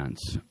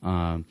grants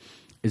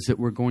is that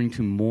we're going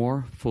to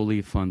more fully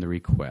fund the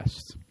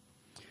requests.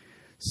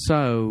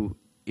 So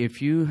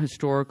if you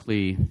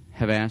historically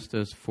have asked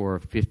us for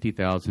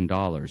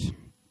 $50,000,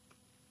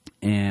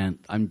 and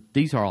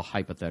these are all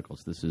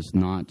hypotheticals, this is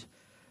not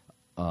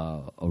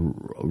a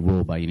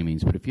rule by any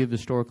means, but if you've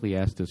historically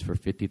asked us for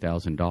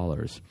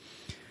 $50,000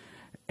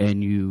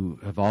 and you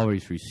have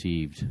always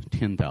received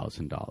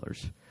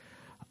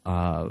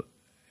 $10,000,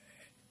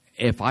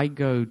 if I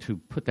go to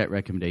put that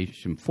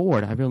recommendation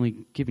forward, I've only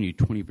given you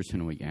 20%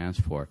 of what you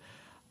asked for.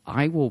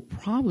 I will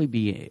probably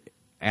be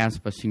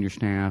asked by senior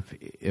staff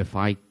if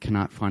I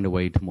cannot find a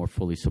way to more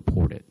fully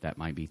support it. That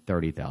might be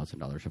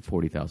 $30,000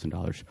 or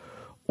 $40,000,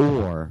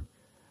 or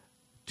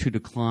to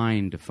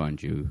decline to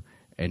fund you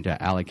and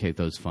to allocate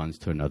those funds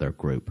to another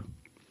group.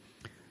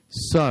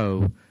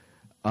 So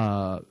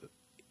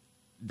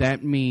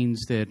that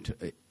means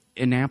that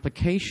in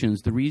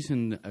applications, the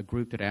reason a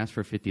group that asked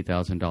for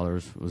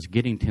 $50,000 was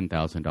getting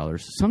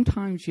 $10,000,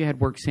 sometimes you had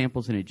work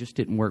samples and it just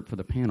didn't work for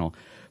the panel.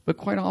 But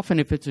quite often,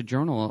 if it's a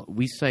journal,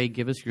 we say,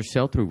 give us your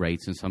sell-through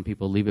rates, and some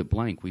people leave it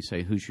blank. We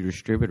say, who's your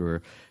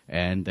distributor?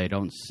 And they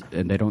don't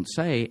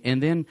say.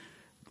 And then,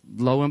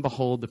 lo and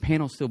behold, the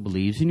panel still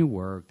believes in your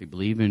work, they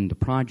believe in the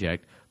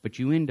project, but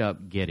you end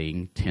up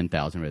getting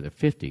 $10,000 rather than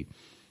 $50,000.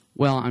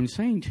 Well, I'm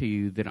saying to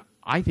you that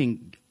I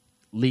think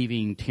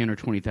leaving $10,000 or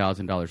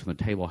 $20,000 on the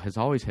table has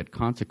always had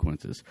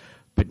consequences.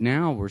 But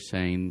now we're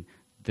saying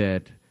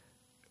that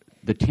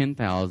the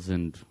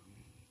 $10,000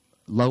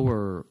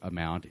 lower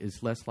amount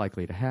is less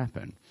likely to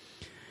happen.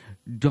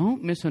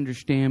 Don't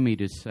misunderstand me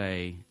to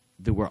say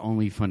that we're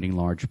only funding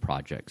large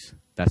projects.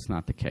 That's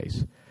not the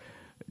case.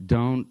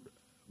 Don't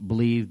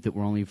believe that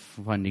we're only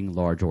funding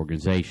large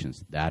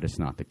organizations. That is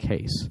not the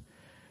case.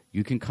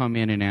 You can come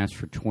in and ask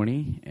for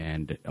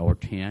 20 or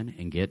 10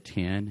 and get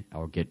 10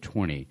 or get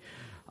 20.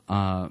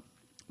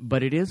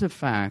 But it is a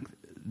fact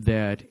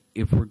that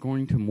if we're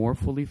going to more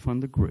fully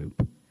fund the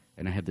group,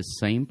 and I have the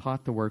same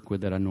pot to work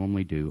with that I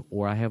normally do,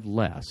 or I have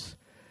less,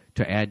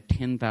 to add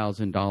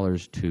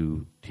 $10,000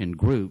 to 10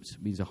 groups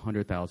means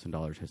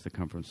 $100,000 has to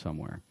come from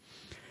somewhere.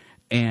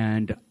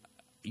 And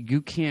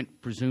you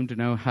can't presume to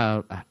know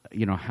how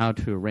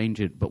to arrange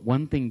it, but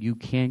one thing you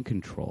can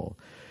control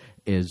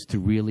is to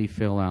really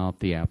fill out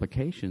the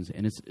applications.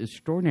 And it's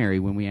extraordinary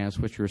when we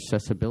ask what's your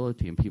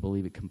accessibility and people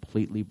leave it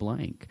completely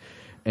blank.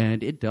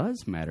 And it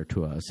does matter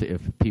to us if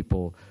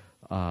people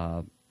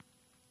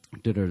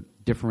that are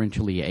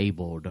differentially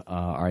abled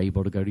are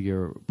able to go to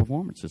your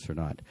performances or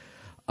not.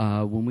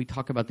 When we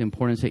talk about the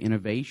importance of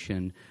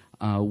innovation,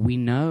 we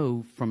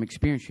know from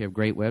experience you have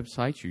great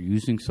websites, you're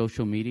using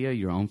social media,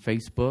 you're on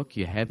Facebook,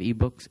 you have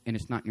ebooks, and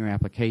it's not in your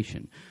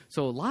application.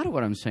 So a lot of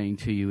what I'm saying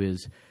to you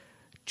is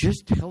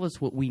just tell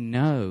us what we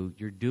know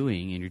you're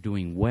doing and you're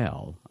doing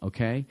well,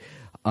 okay?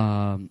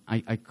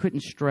 I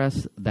couldn't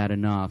stress that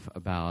enough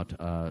about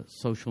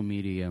social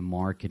media,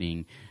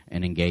 marketing,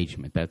 and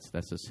engagement.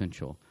 That's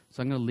essential.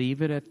 So I'm going to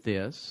leave it at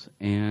this,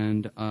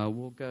 and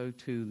we'll go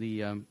to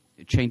the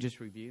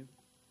changes review.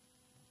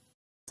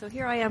 So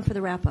here I am for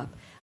the wrap-up.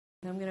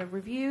 I'm going to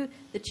review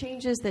the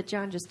changes that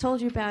John just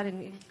told you about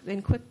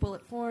in quick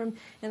bullet form,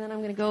 and then I'm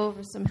going to go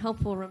over some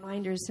helpful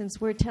reminders. Since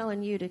we're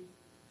telling you to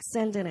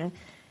send in a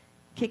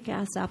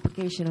kick-ass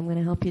application, I'm going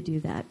to help you do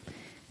that.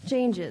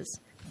 Changes.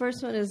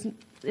 First one is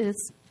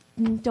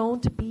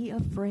don't be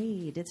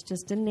afraid. It's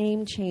just a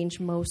name change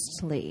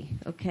mostly,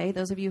 okay?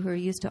 Those of you who are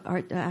used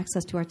to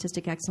access to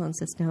artistic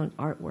excellence, it's now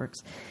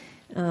Artworks.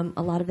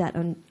 A lot of that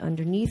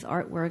underneath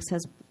Artworks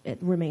it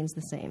remains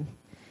the same.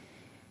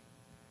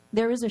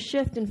 There is a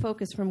shift in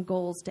focus from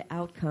goals to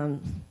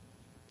outcomes,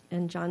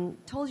 and John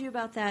told you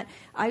about that.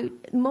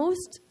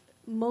 Most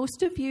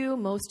of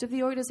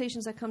the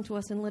organizations that come to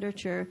us in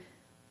literature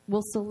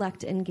will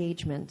select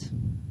engagement.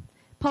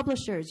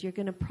 Publishers, you're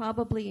going to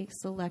probably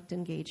select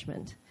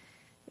engagement.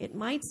 It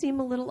might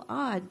seem a little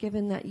odd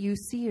given that you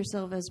see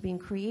yourself as being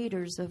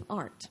creators of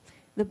art,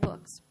 the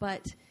books,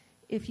 but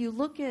if you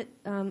look at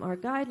our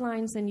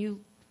guidelines and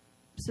you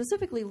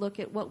specifically look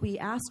at what we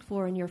ask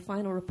for in your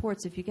final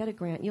reports if you get a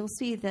grant, you'll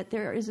see that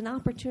there is an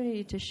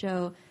opportunity to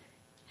show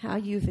how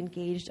you've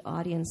engaged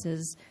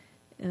audiences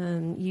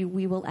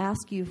We will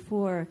ask you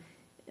for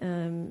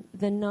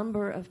the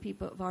number of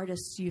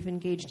artists you've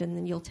engaged in,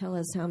 and you'll tell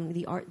us how many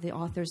the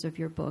authors of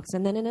your books.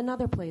 And then in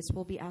another place,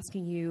 we'll be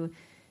asking you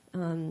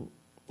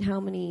how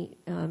many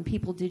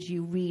people did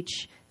you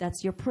reach.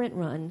 That's your print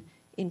run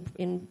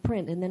in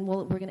print. And then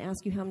we're going to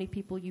ask you how many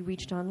people you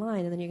reached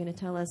online, and then you're going to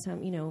tell us how,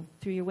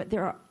 through your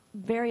there are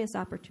various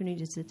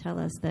opportunities to tell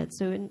us that.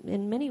 So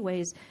in many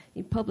ways,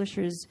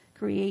 publishers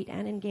create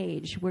and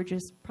engage. We're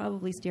just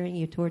probably steering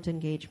you towards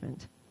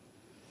engagement.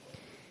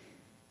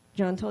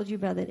 John told you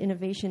about that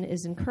innovation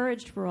is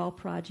encouraged for all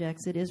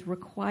projects. It is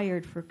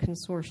required for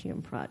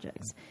consortium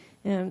projects.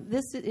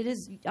 It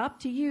is up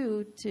to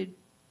you to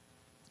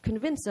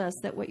convince us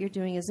that what you're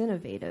doing is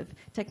innovative.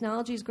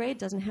 Technology is great. It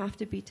doesn't have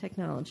to be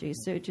technology.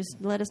 So just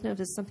let us know if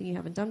this is something you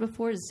haven't done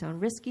before. Does it sound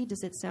risky?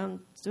 Does it sound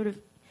sort of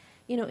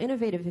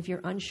innovative? If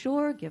you're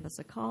unsure, give us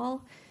a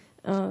call.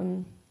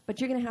 But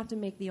you're going to have to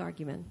make the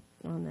argument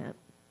on that.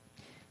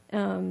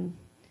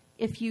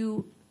 If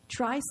you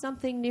try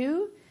something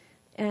new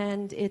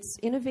and it's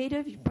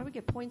innovative, you probably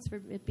get points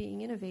for it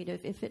being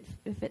innovative. If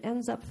it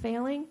ends up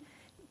failing,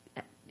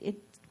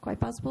 it's quite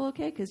possible,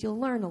 okay, because you'll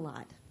learn a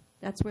lot.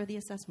 That's where the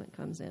assessment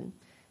comes in.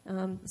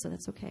 So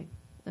that's okay.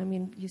 I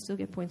mean, you still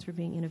get points for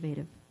being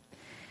innovative.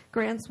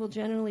 Grants will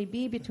generally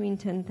be between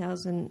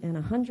 $10,000 and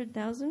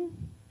 $100,000.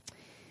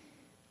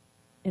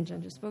 And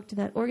John just spoke to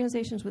that.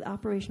 Organizations with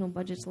operational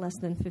budgets less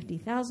than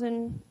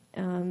 $50,000,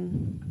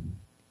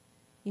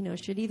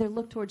 should either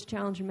look towards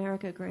Challenge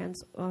America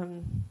grants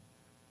or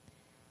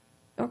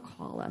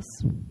call us.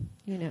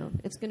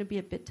 It's going to be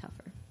a bit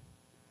tougher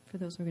for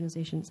those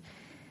organizations.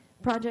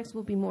 Projects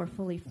will be more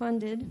fully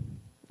funded,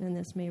 and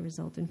this may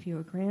result in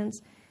fewer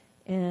grants.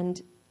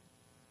 And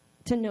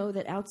to know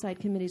that outside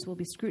committees will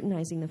be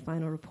scrutinizing the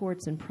final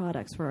reports and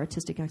products for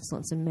artistic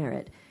excellence and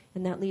merit.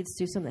 And that leads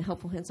to some of the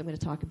helpful hints I'm going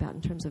to talk about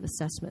in terms of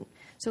assessment.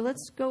 So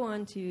let's go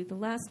on to the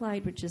last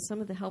slide, which is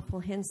some of the helpful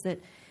hints that,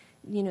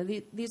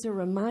 these are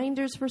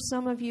reminders for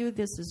some of you.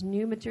 This is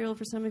new material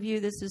for some of you.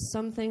 This is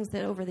some things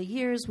that over the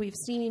years we've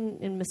seen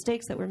in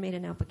mistakes that were made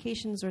in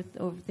applications or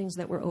things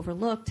that were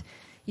overlooked.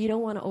 You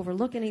don't want to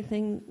overlook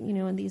anything,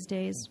 in these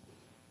days.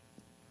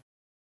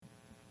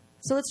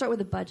 So let's start with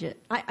the budget.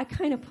 I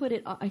kind of put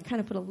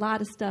a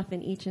lot of stuff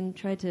in each and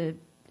tried to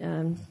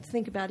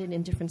think about it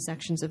in different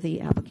sections of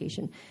the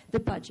application. The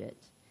budget.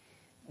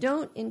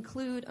 Don't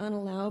include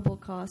unallowable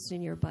costs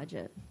in your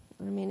budget.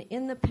 I mean,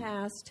 in the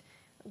past,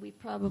 we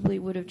probably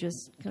would have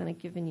just kind of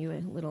given you a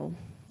little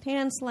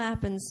hand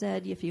slap and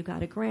said, if you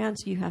got a grant,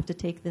 you have to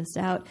take this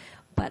out.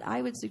 But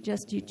I would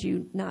suggest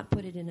you not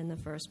put it in the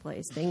first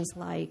place. Things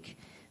like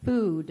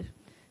food,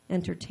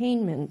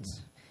 entertainment,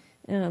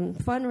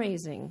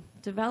 fundraising,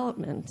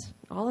 development,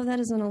 all of that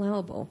is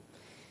unallowable.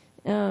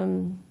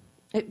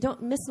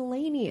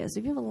 Miscellaneous.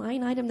 If you have a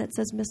line item that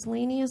says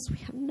miscellaneous, we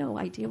have no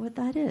idea what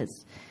that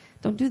is.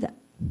 Don't do that.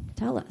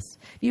 Tell us.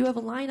 If you have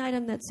a line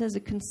item that says a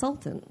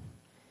consultant,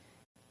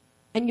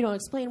 and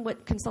explain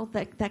what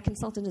that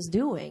consultant is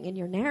doing in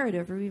your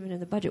narrative or even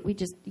in the budget,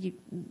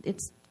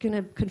 it's going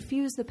to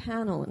confuse the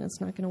panel and it's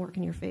not going to work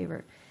in your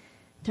favor.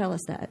 Tell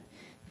us that.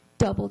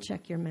 Double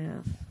check your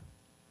math.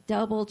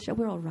 Double check.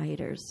 We're all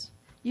writers.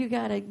 You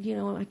gotta,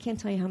 I can't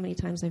tell you how many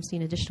times I've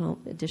seen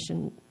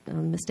addition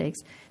mistakes.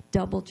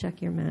 Double check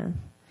your math.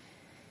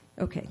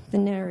 Okay, the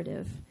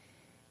narrative.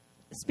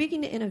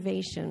 Speaking to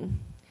innovation,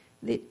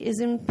 it is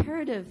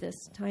imperative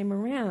this time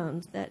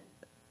around that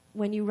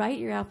when you write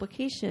your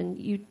application,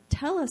 you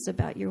tell us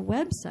about your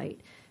website,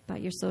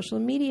 about your social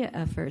media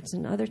efforts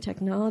and other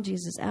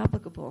technologies as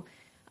applicable.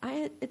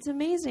 It's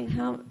amazing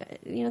how,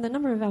 the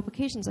number of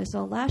applications I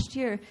saw last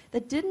year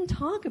that didn't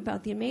talk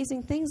about the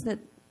amazing things that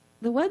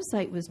the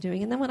website was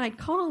doing. And then when I'd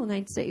call and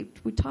I'd say,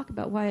 we'd talk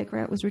about why a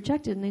grant was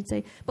rejected, and they'd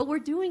say, but we're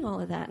doing all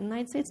of that. And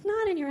I'd say, it's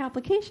not in your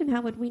application.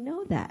 How would we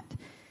know that?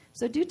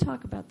 So do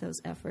talk about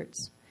those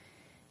efforts.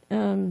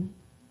 Don't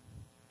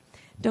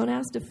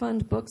ask to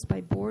fund books by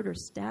board or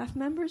staff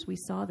members. We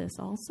saw this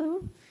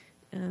also.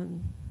 We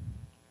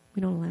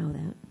don't allow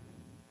that,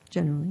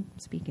 generally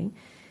speaking.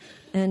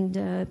 And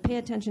pay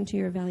attention to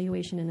your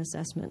evaluation and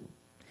assessment.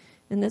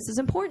 And this is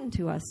important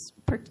to us,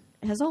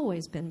 has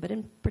always been, but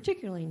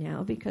particularly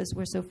now because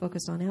we're so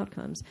focused on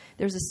outcomes.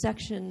 There's a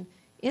section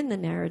in the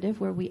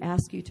narrative where we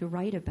ask you to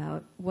write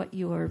about what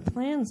your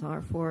plans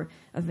are for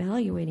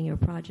evaluating your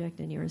project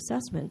and your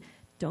assessment.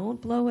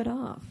 Don't blow it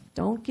off.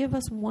 Don't give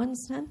us one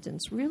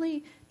sentence.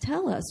 Really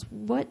tell us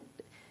what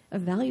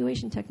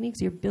evaluation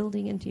techniques you're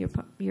building into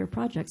your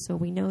project so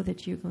we know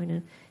that you're going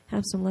to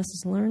have some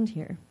lessons learned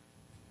here.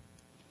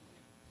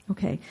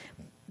 Okay.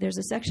 There's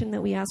a section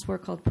that we ask for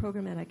called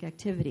programmatic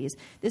activities.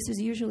 This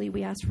is usually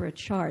we ask for a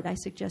chart. I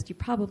suggest you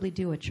probably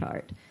do a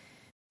chart.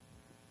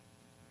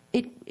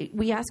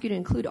 We ask you to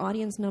include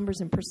audience numbers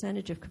and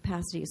percentage of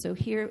capacity. So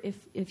here,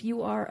 if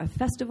you are a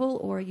festival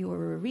or you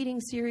are a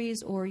reading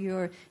series or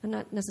I'm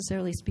not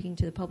necessarily speaking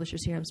to the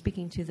publishers here, I'm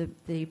speaking to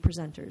the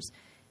presenters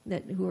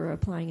who are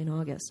applying in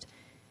August.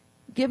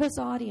 Give us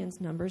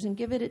audience numbers and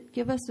give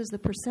us as the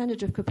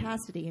percentage of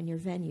capacity in your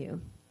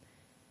venue.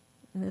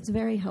 And that's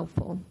very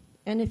helpful.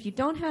 And if you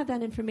don't have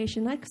that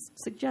information, I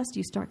suggest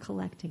you start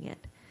collecting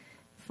it.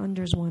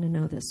 Funders want to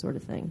know this sort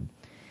of thing.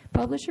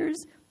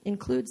 Publishers,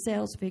 include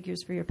sales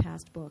figures for your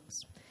past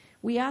books.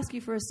 We ask you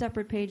for a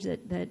separate page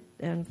that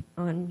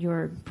on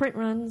your print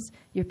runs,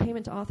 your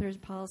payment to authors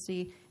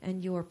policy,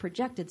 and your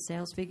projected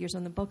sales figures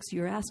on the books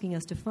you're asking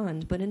us to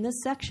fund. But in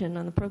this section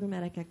on the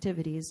programmatic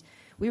activities,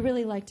 we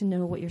really like to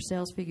know what your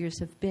sales figures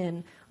have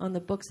been on the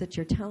books that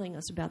you're telling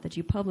us about that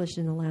you published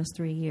in the last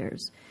 3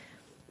 years.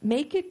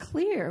 Make it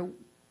clear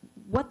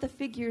what the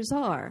figures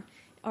are.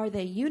 Are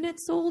they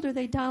units sold or are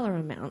they dollar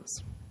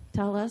amounts?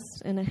 Tell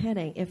us in a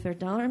heading. If they're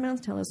dollar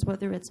amounts, tell us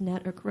whether it's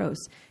net or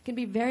gross. It can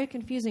be very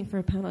confusing for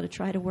a panel to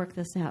try to work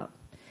this out.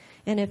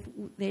 And if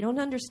they don't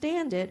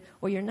understand it,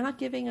 or you're not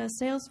giving us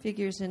sales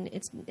figures, and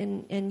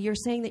you're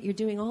saying that you're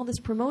doing all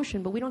this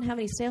promotion, but we don't have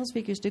any sales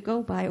figures to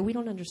go by, or we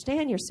don't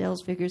understand your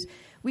sales figures,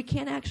 we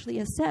can't actually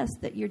assess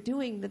that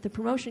that the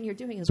promotion you're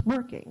doing is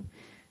working.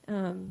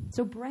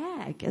 So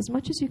brag. As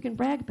much as you can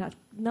brag about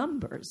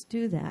numbers,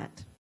 do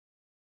that.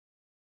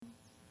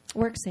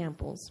 Work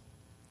samples.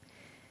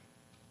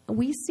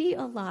 We see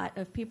a lot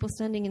of people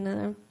sending in,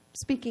 I'm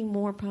speaking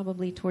more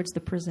probably towards the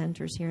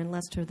presenters here and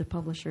less to the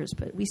publishers,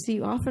 but we see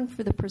often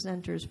for the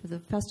presenters, for the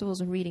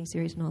festivals and reading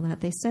series and all that,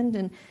 they send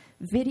in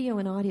video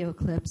and audio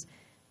clips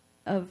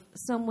of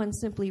someone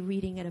simply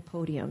reading at a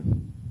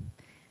podium.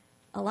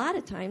 A lot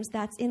of times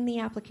that's in the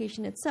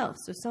application itself.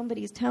 So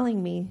somebody's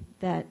telling me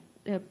that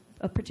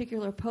a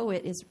particular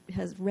poet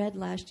has read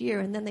last year,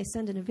 and then they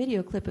send in a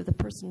video clip of the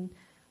person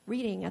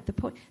reading at the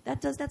podium.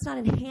 That's not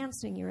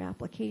enhancing your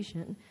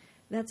application.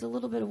 That's a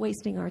little bit of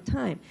wasting our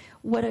time.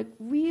 What a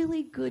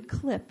really good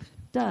clip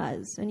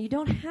does, and you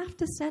don't have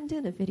to send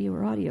in a video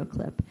or audio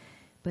clip,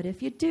 but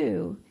if you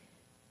do,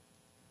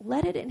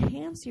 let it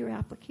enhance your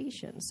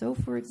application. So,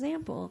 for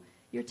example,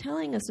 you're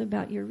telling us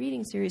about your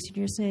reading series, and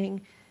you're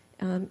saying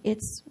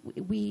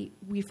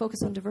we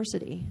focus on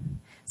diversity.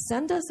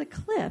 Send us a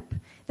clip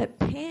that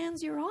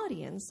pans your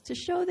audience to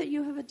show that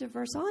you have a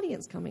diverse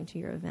audience coming to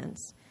your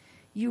events.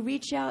 You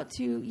reach out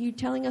to you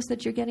telling us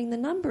that you're getting the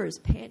numbers.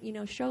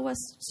 Show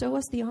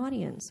us the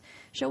audience.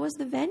 Show us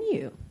the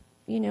venue.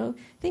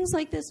 Things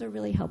like this are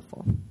really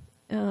helpful.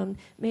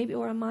 Maybe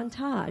or a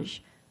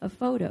montage of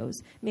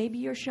photos.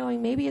 Maybe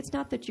it's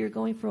not that you're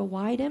going for a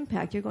wide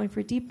impact. You're going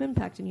for a deep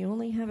impact, and you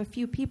only have a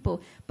few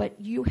people,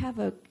 but you have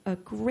a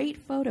great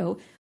photo.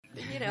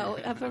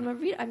 From a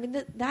read.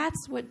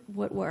 That's what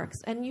works.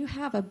 And you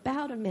have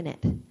about a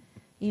minute.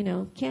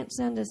 Can't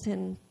send us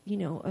in,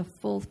 a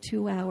full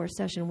 2-hour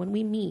session. When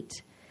we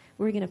meet,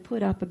 we're going to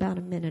put up about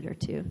a minute or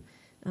two.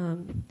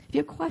 If you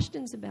have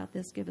questions about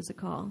this, give us a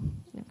call.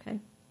 Okay.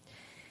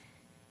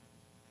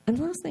 And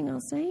the last thing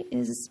I'll say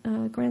is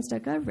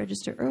grants.gov,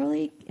 register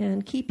early,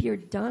 and keep your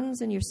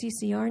DUNS and your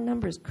CCR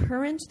numbers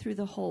current through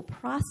the whole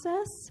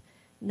process,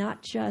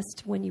 not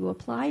just when you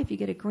apply. If you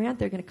get a grant,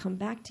 they're going to come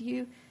back to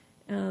you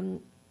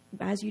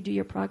as you do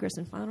your progress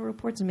and final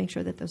reports and make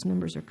sure that those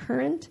numbers are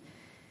current.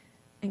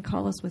 And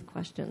call us with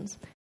questions.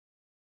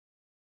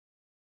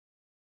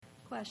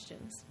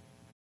 Questions?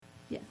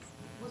 Yes.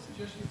 What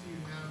suggestions do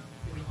you have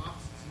in the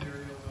opposite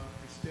scenario of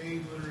a staid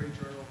literary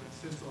journal that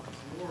sits on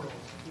its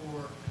laurels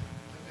for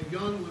a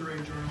young literary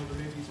journal that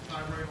maybe is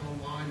collaborating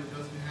online and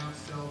doesn't have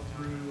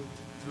sell-through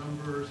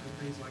numbers and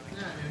things like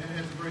that, and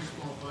it has a very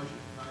small budget?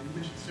 You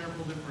mentioned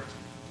several different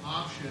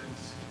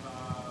options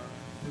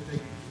that they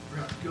could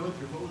perhaps go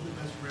through. What would the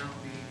best route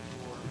be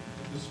for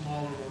the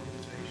smaller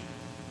organization?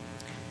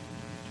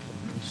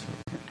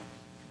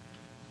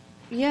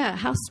 Yeah,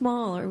 how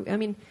small?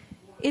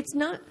 It's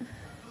not.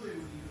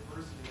 Affiliated with the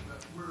university,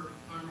 but we're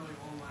primarily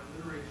online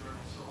literary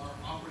journals, so our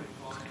operating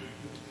cost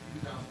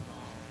is $2,000.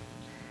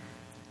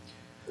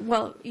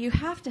 Well, you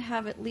have to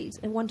have at least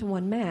a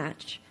one-to-one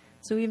match.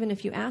 So even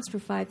if you ask for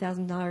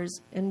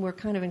 $5,000, and we're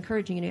kind of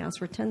encouraging you to ask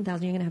for $10,000, you're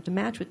going to have to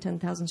match with $10,000.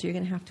 So you're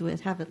going to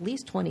have at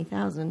least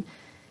 $20,000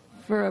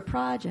 for a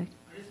project.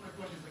 I guess my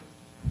question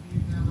is, do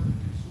you have a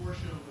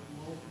consortium with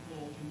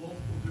multiple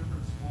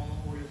different small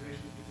organizations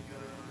put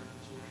together under a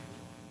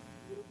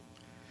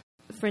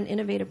consortium? For an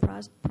innovative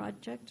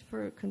project,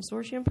 for a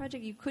consortium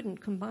project, you couldn't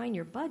combine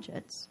your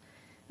budgets.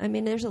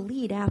 There's a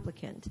lead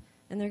applicant,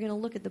 and they're going to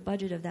look at the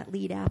budget of that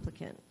lead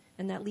applicant,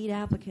 and that lead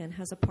applicant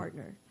has a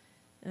partner.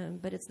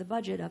 But it's the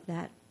budget of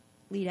that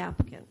lead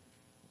applicant.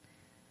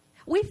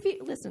 We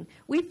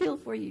feel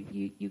for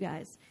you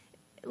guys.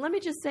 Let me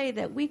just say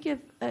that we give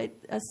a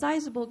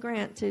sizable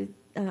grant to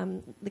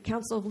the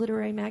Council of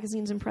Literary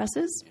Magazines and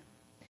Presses.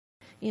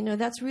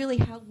 That's really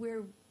how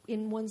we're,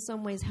 in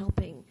some ways,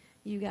 helping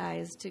you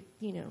guys to,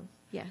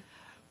 yeah.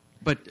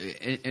 But,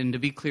 and to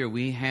be clear,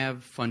 we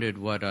have funded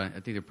what I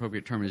think the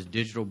appropriate term is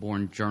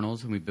digital-born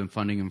journals, and we've been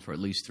funding them for at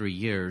least 3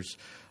 years.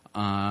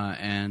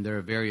 And they're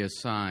of various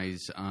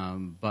size.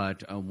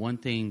 But one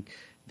thing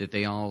that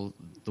the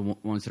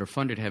ones that are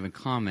funded have in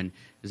common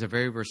is they're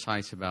very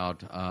precise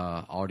about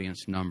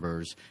audience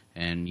numbers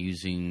and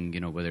using,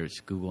 whether it's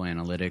Google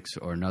Analytics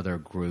or another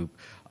group.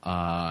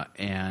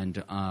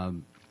 And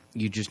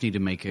you just need to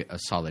make a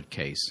solid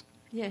case.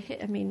 Yeah,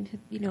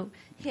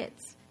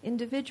 hits.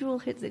 Individual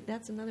hits,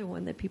 that's another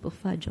one that people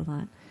fudge a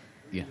lot.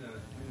 Yeah.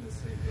 In the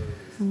same boat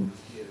as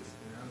he is,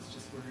 and I was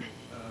just wondering,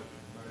 are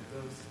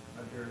those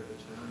under the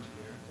Challenge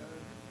America?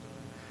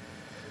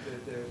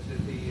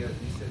 You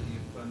said you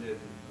funded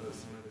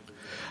some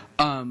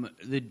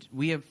other.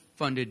 We have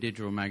funded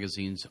digital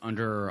magazines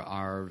under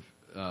our.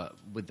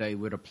 They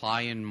would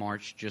apply in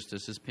March, just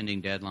as this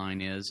pending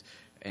deadline is,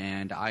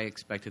 and I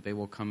expect that they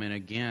will come in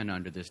again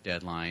under this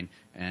deadline,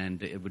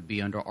 and it would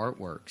be under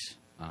Artworks.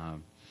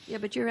 Yeah,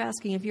 but you're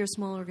asking if you're a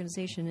small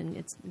organization and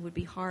it would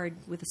be hard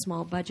with a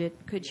small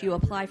budget, could you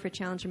apply for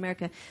Challenge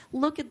America?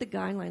 Look at the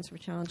guidelines for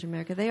Challenge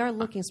America. They are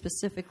looking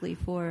specifically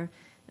for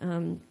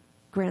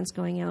grants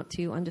going out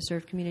to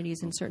underserved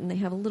communities, and they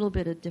have a little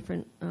bit of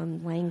different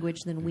language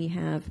than we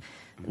have.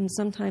 And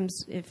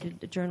sometimes if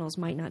the journals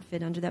might not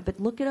fit under that. But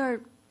look at our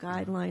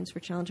guidelines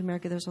for Challenge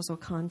America. There's also a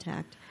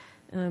contact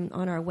on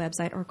our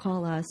website, or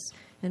call us,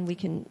 and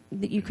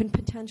you can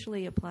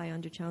potentially apply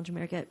under Challenge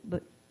America,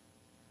 but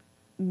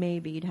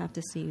maybe you'd have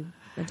to see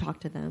and talk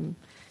to them.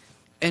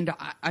 And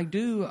I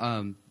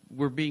do,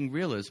 we're being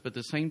realists, but at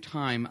the same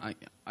time,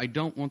 I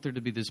don't want there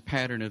to be this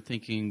pattern of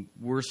thinking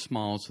we're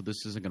small, so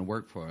this isn't going to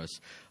work for us.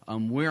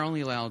 We're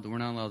not allowed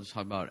to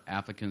talk about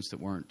applicants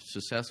that weren't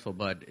successful,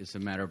 but it's a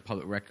matter of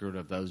public record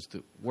of those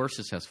that were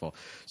successful.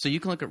 So you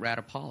can look at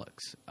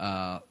Ratapolics.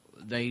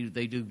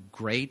 They do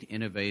great,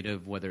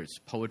 innovative, whether it's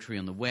poetry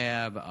on the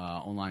web,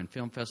 online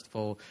film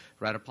festival,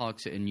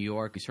 Ratapolics in New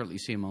York. You certainly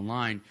see them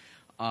online.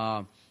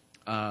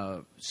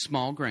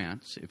 Small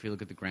grants, if you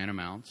look at the grant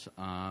amounts,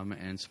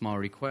 and small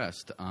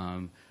requests,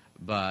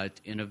 but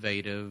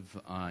innovative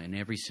in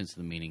every sense of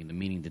the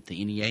meaning that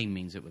the NEA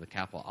means it with a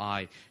capital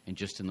I, and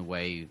just in the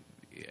way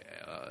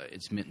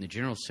it's meant in the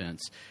general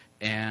sense.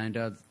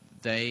 And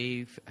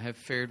they have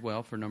fared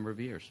well for a number of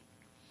years.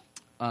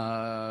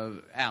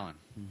 Alan.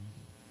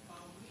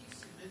 We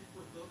submit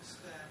for books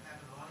that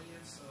have an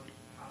audience of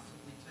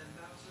possibly 10,000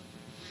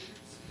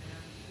 readers,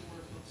 and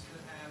for books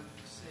that have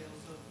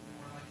sales of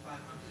more like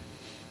 500.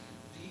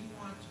 Do you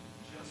want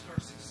just our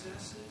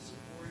successes,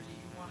 or do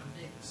you want a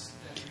mix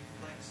that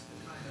reflects the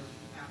kind of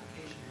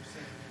application you're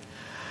sending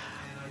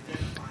and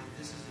identifying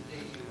this is a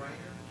debut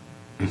writer,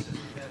 this is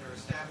a better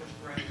established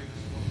writer, this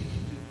is what we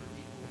can do for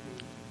people who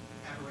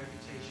have a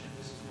reputation,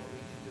 this is what we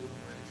can do when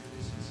we're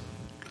introducing someone?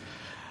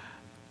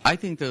 I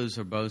think those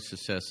are both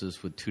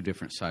successes with two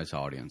different size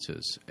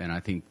audiences, and I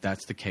think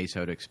that's the case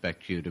I would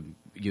expect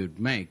you'd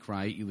make,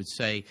 right? You would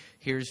say,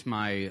 here's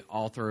my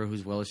author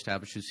who's well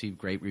established, received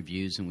great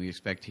reviews, and we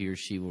expect he or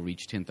she will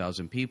reach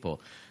 10,000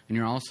 people. And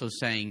you're also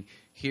saying,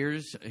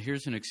 here's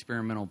an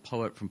experimental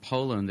poet from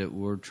Poland that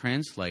we're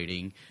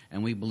translating,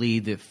 and we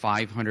believe that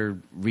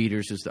 500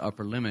 readers is the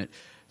upper limit.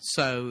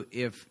 So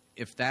if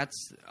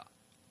that's,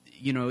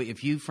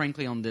 if you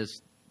frankly on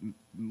this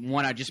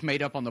one I just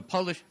made up on the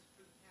Polish.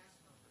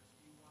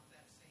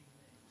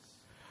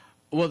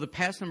 Well, the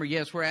past number,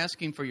 yes, we're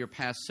asking for your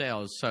past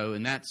sales. So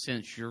in that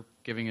sense, you're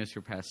giving us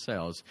your past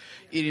sales.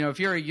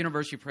 If you're a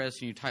university press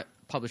and you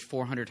publish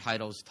 400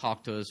 titles,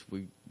 talk to us.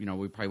 We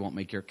probably won't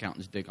make your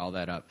accountants dig all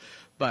that up.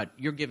 But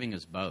you're giving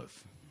us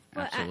both.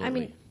 Well,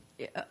 Absolutely.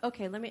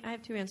 Okay, I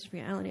have two answers for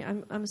you,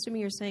 Alan. I'm assuming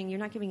you're saying you're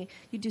not giving,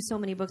 you do so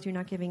many books, you're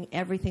not giving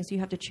everything, so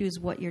you have to choose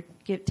what you're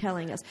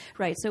telling us.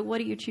 Right, so what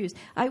do you choose?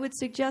 I would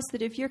suggest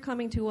that if you're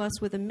coming to us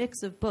with a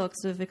mix of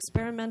books, of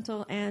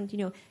experimental and,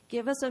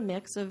 give us a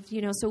mix of,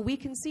 so we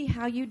can see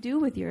how you do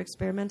with your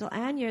experimental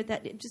and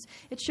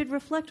it should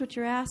reflect what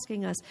you're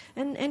asking us.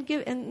 And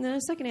the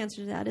second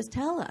answer to that is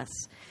tell us.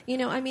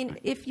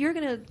 If you're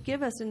going to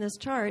give us in this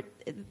chart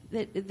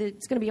that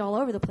it's going to be all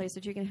over the place,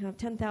 that you're going to have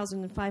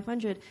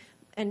 10,500,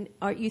 and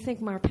you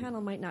think our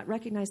panel might not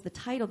recognize the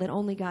title that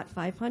only got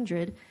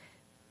 500,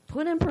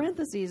 put in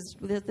parentheses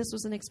that this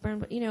was an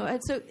experiment.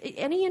 So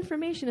any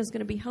information is going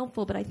to be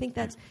helpful, but I think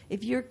that's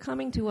if you're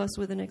coming to us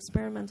with an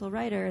experimental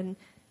writer, and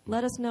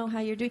let us know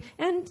how you're doing.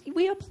 And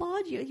we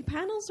applaud you.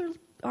 Panels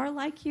are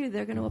like you.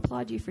 They're going to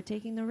applaud you for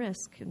taking the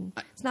risk. And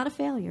it's not a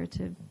failure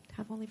to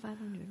have only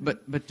 500.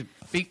 But to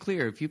be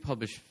clear, if you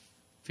publish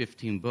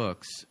 15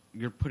 books,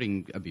 you're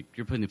putting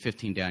the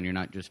 15 down. You're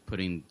not just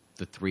putting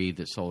the 3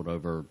 that sold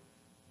over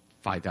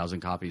 5,000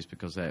 copies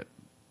because that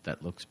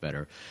looks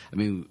better.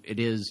 It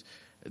is.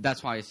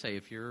 That's why I say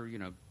if you're,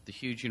 the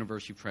huge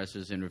university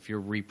presses, and if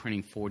you're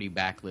reprinting 40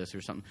 backlists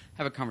or something,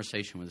 have a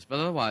conversation with us. But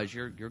otherwise,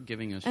 you're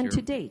giving us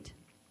to date,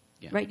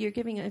 yeah. Right?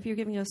 If you're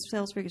giving us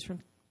sales figures from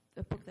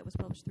a book that was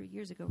published 3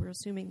 years ago, we're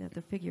assuming that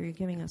the figure you're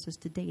giving us is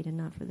to date and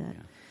not for that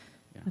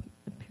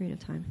a period of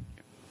time.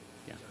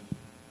 Yeah.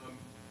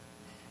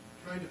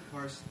 Trying to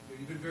parse.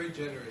 You've been very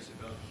generous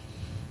about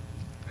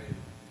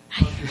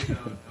talking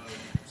about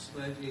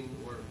slanting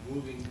or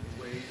moving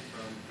away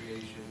from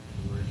creation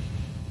toward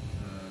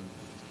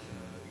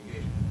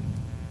engagement.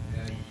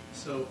 And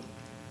so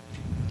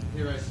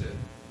here I sit,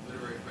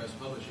 literary press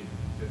publishing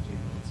 15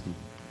 months,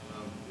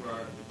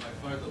 where by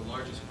far the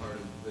largest part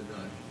of the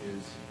nut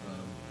is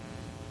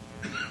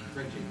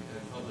printing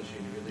and publishing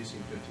and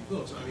releasing 50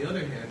 books. On the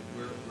other hand,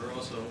 we're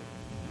also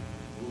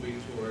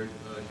moving toward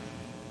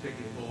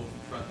taking whole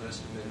front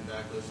lists and then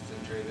back lists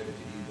and turning them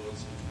into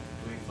ebooks,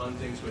 doing fun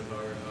things with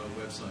our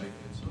website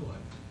and so on.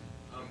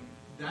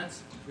 That's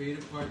the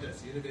creative part.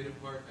 That's the innovative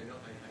part. I know.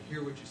 I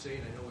hear what you're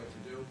saying. I know what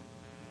to do.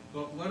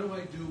 But what do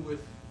I do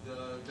with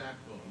the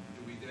backbone?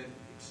 Do we then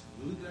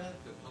exclude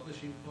that, the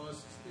publishing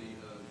costs,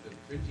 the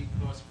printing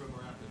costs from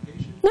our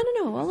application?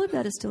 No. All of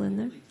that is still in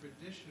there.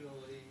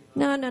 Traditionally.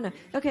 No.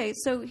 Okay,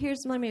 so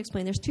let me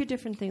explain. There's two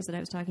different things that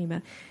I was talking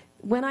about.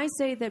 When I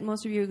say that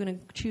most of you are going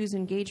to choose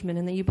engagement,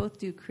 and that you both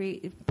do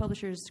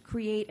publishers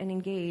create and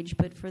engage,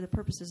 but for the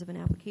purposes of an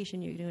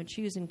application, you're going to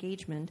choose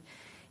engagement.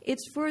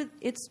 It's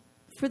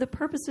for the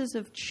purposes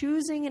of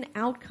choosing an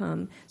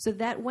outcome, so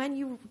that when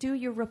you do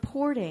your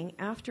reporting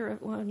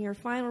on your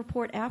final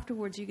report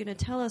afterwards, you're going to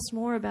tell us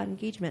more about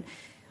engagement.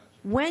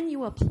 When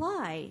you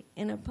apply,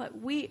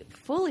 we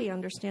fully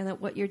understand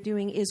that what you're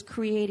doing is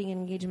creating an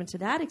engagement. To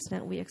that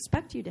extent, we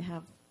expect you to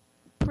have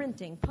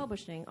printing,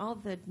 publishing, all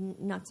the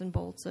nuts and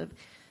bolts of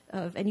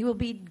and you will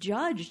be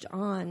judged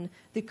on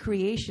the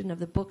creation of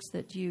the books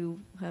that you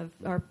have,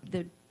 or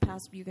the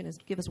past. You're going to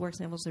give us work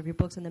samples of your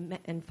books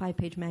and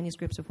 5-page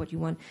manuscripts of what you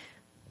want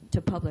to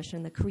publish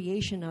and the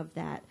creation of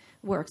that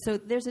work. So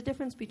there's a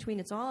difference between,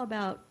 it's all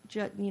about,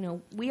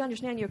 we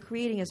understand you're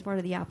creating as part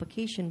of the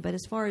application, but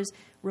as far as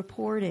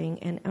reporting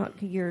and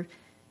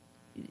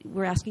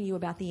we're asking you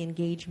about the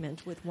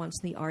engagement with once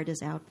the art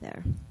is out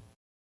there.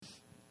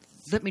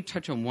 Let me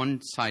touch on one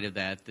side of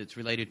that that's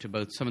related to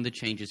both some of the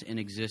changes in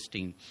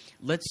existing.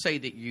 Let's say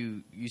that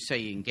you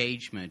say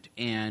engagement,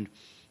 and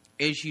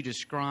as you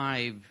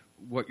describe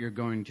what you're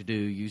going to do,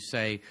 you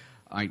say,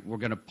 we're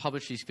going to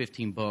publish these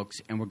 15 books,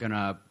 and we're going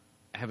to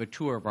have a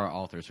tour of our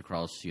authors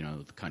across,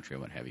 the country or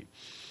what have you.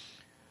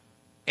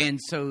 And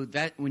so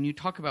that when you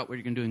talk about what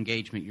you're going to do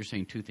engagement, you're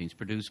saying two things: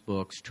 produce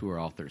books, tour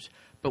authors.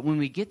 But when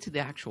we get to the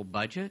actual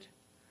budget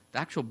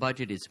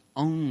is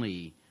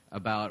only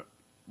about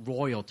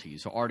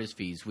royalties or artist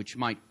fees, which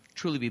might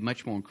truly be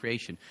much more in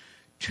creation.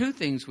 Two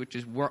things, which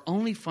is we're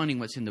only funding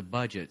what's in the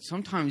budget.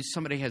 Sometimes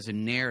somebody has a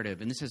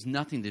narrative, and this has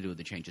nothing to do with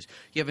the changes.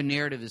 You have a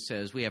narrative that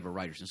says, we have a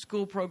writers in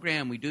school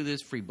program, we do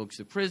this, free books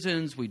at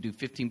prisons, we do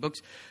 15 books.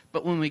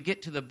 But when we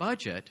get to the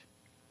budget,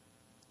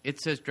 it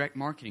says direct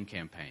marketing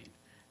campaign.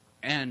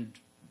 And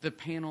the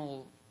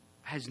panel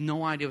has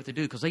no idea what to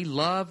do because they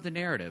love the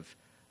narrative,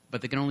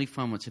 but they can only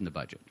fund what's in the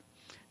budget.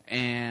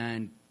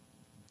 And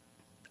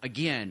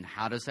again,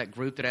 how does that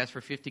group that asked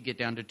for 50 get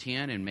down to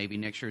 10 and maybe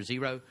next year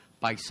 0?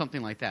 By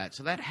something like that.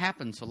 So that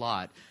happens a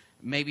lot.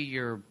 Maybe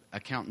your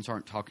accountants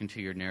aren't talking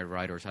to your narrative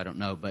writers. I don't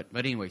know. But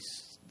anyways,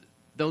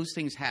 those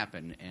things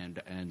happen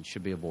and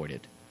should be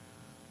avoided.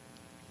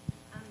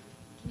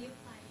 Can you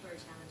apply for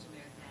Challenge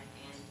America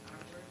and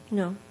artwork?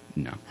 No.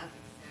 No. Okay,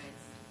 so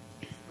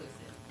it's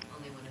exclusive.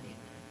 Only one or the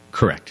other.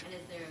 Correct. And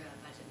is there a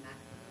budget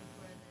maximum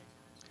for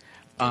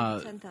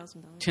the challenge?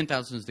 $10,000.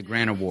 $10,000 is the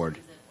grant award.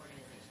 In terms of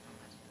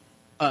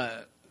organizational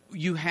budget.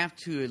 You have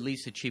to at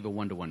least achieve a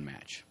 1-to-1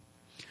 match.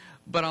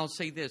 But I'll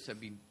say this,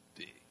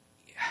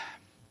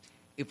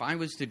 if I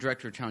was the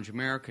director of Challenge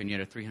America and you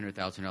had a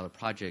 $300,000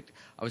 project,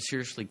 I would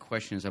seriously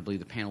question, as I believe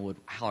the panel would,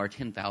 how our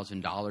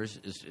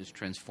 $10,000 is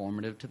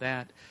transformative to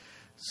that.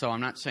 So I'm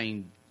not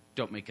saying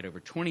don't make it over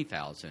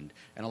 $20,000. And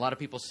a lot of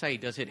people say,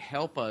 does it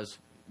help us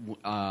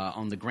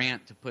on the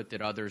grant to put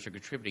that others are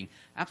contributing?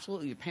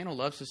 Absolutely. The panel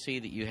loves to see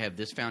that you have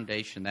this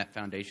foundation,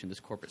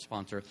 this corporate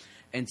sponsor.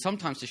 And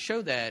sometimes to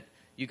show that,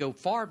 you go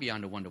far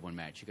beyond a 1-to-1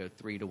 match. You go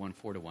 3-to-1,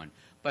 4-to-1.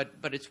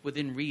 But it's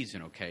within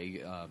reason,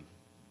 okay?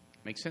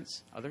 Make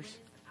sense? Others?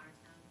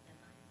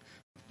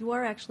 You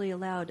are actually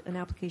allowed an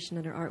application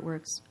under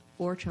Artworks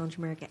or Challenge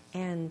America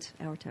and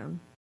Our Town.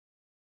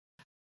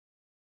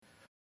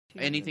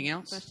 Anything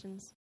else?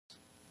 Questions?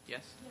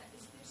 Yes? Yeah,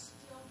 is there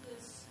still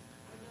this,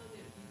 I know that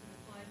you can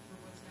apply for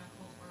what's now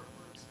called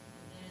Artworks,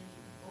 and then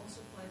you can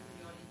also apply for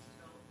the audience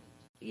development.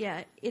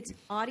 Yeah, it's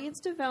audience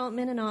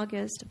development in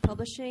August,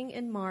 publishing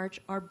in March,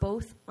 are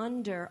both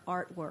under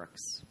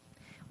Artworks.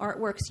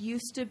 Artworks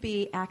used to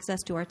be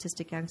access to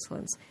artistic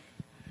excellence.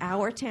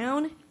 Our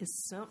Town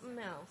is something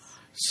else.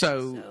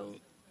 So The question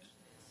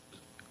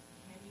is,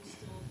 can you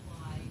still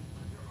apply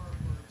under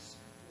Artworks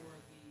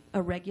for the...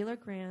 A regular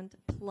grant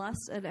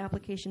plus an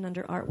application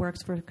under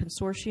Artworks for a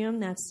consortium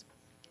that's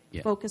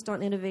Yeah. focused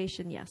on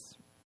innovation, yes.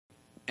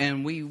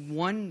 And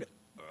one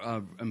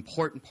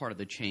important part of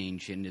the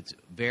change, and it's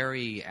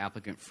very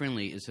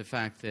applicant-friendly, is the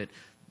fact that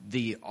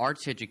the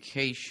arts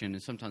education,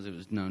 and sometimes it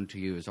was known to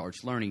you as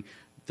arts learning,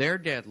 their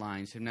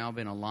deadlines have now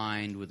been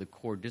aligned with the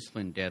core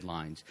discipline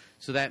deadlines.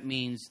 So that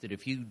means that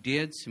if you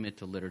did submit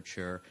to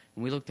literature,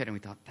 and we looked at it and we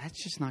thought,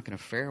 that's just not going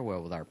to fare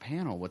well with our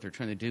panel. What they're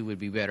trying to do would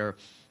be better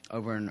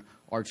over in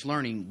arts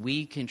learning.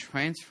 We can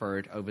transfer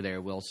it over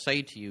there. We'll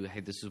say to you, hey,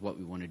 this is what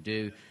we want to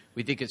do.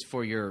 We think it's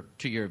to your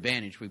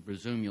advantage. We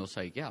presume you'll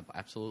say, yeah,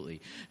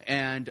 absolutely.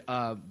 And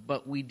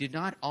but we did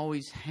not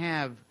always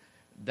have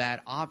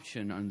that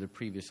option under the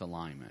previous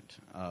alignment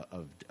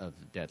of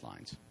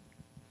deadlines.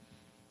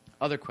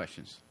 Other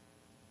questions?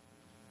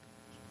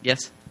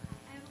 Yes?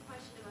 I have a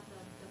question about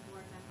the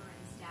board member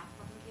and staff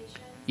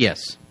publication. Yes.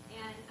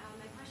 And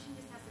my question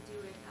just has to do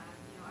with,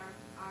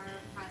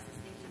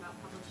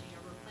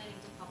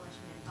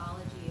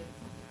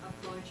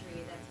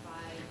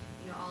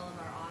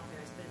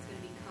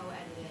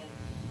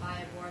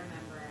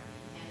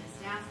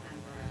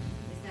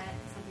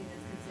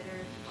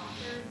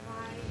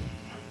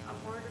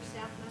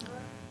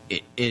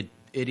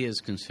 It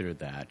is considered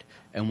that,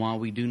 and while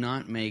we do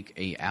not make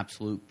a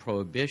absolute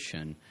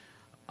prohibition,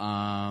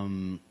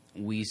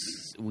 we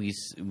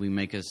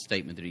make a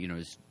statement that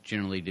is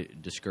generally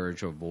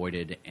discouraged or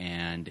avoided,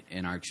 and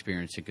in our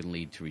experience, it can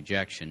lead to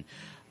rejection.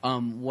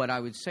 What I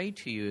would say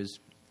to you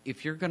is,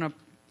 if you're going to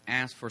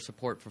ask for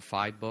support for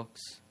 5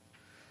 books,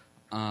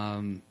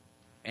 and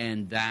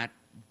that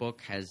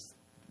book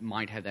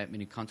might have that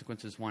many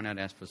consequences, why not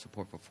ask for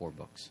support for 4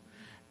 books,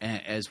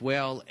 as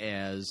well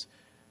as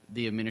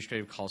the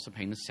administrative costs of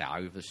paying the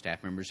salary of the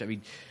staff members. I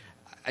mean,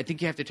 I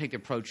think you have to take the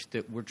approach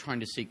that we're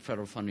trying to seek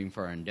federal funding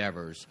for our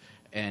endeavors.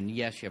 And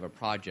yes, you have a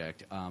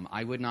project.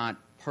 I would not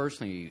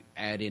personally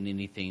add in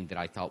anything that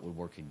I thought would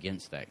work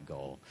against that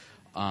goal.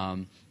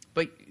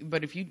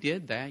 But if you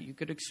did that, you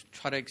could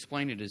try to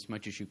explain it as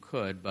much as you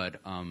could, but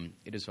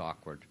it is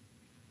awkward.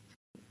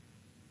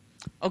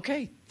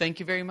 Okay, thank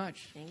you very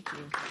much. Thank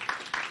you.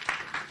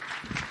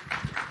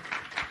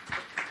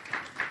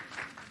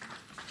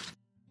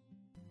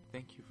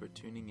 Thank you for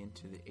tuning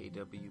into the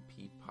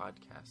AWP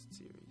podcast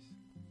series.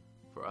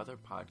 For other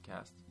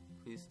podcasts,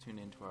 please tune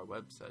into our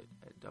website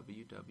at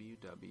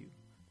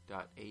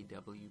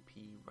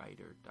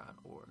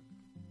www.awpwriter.org.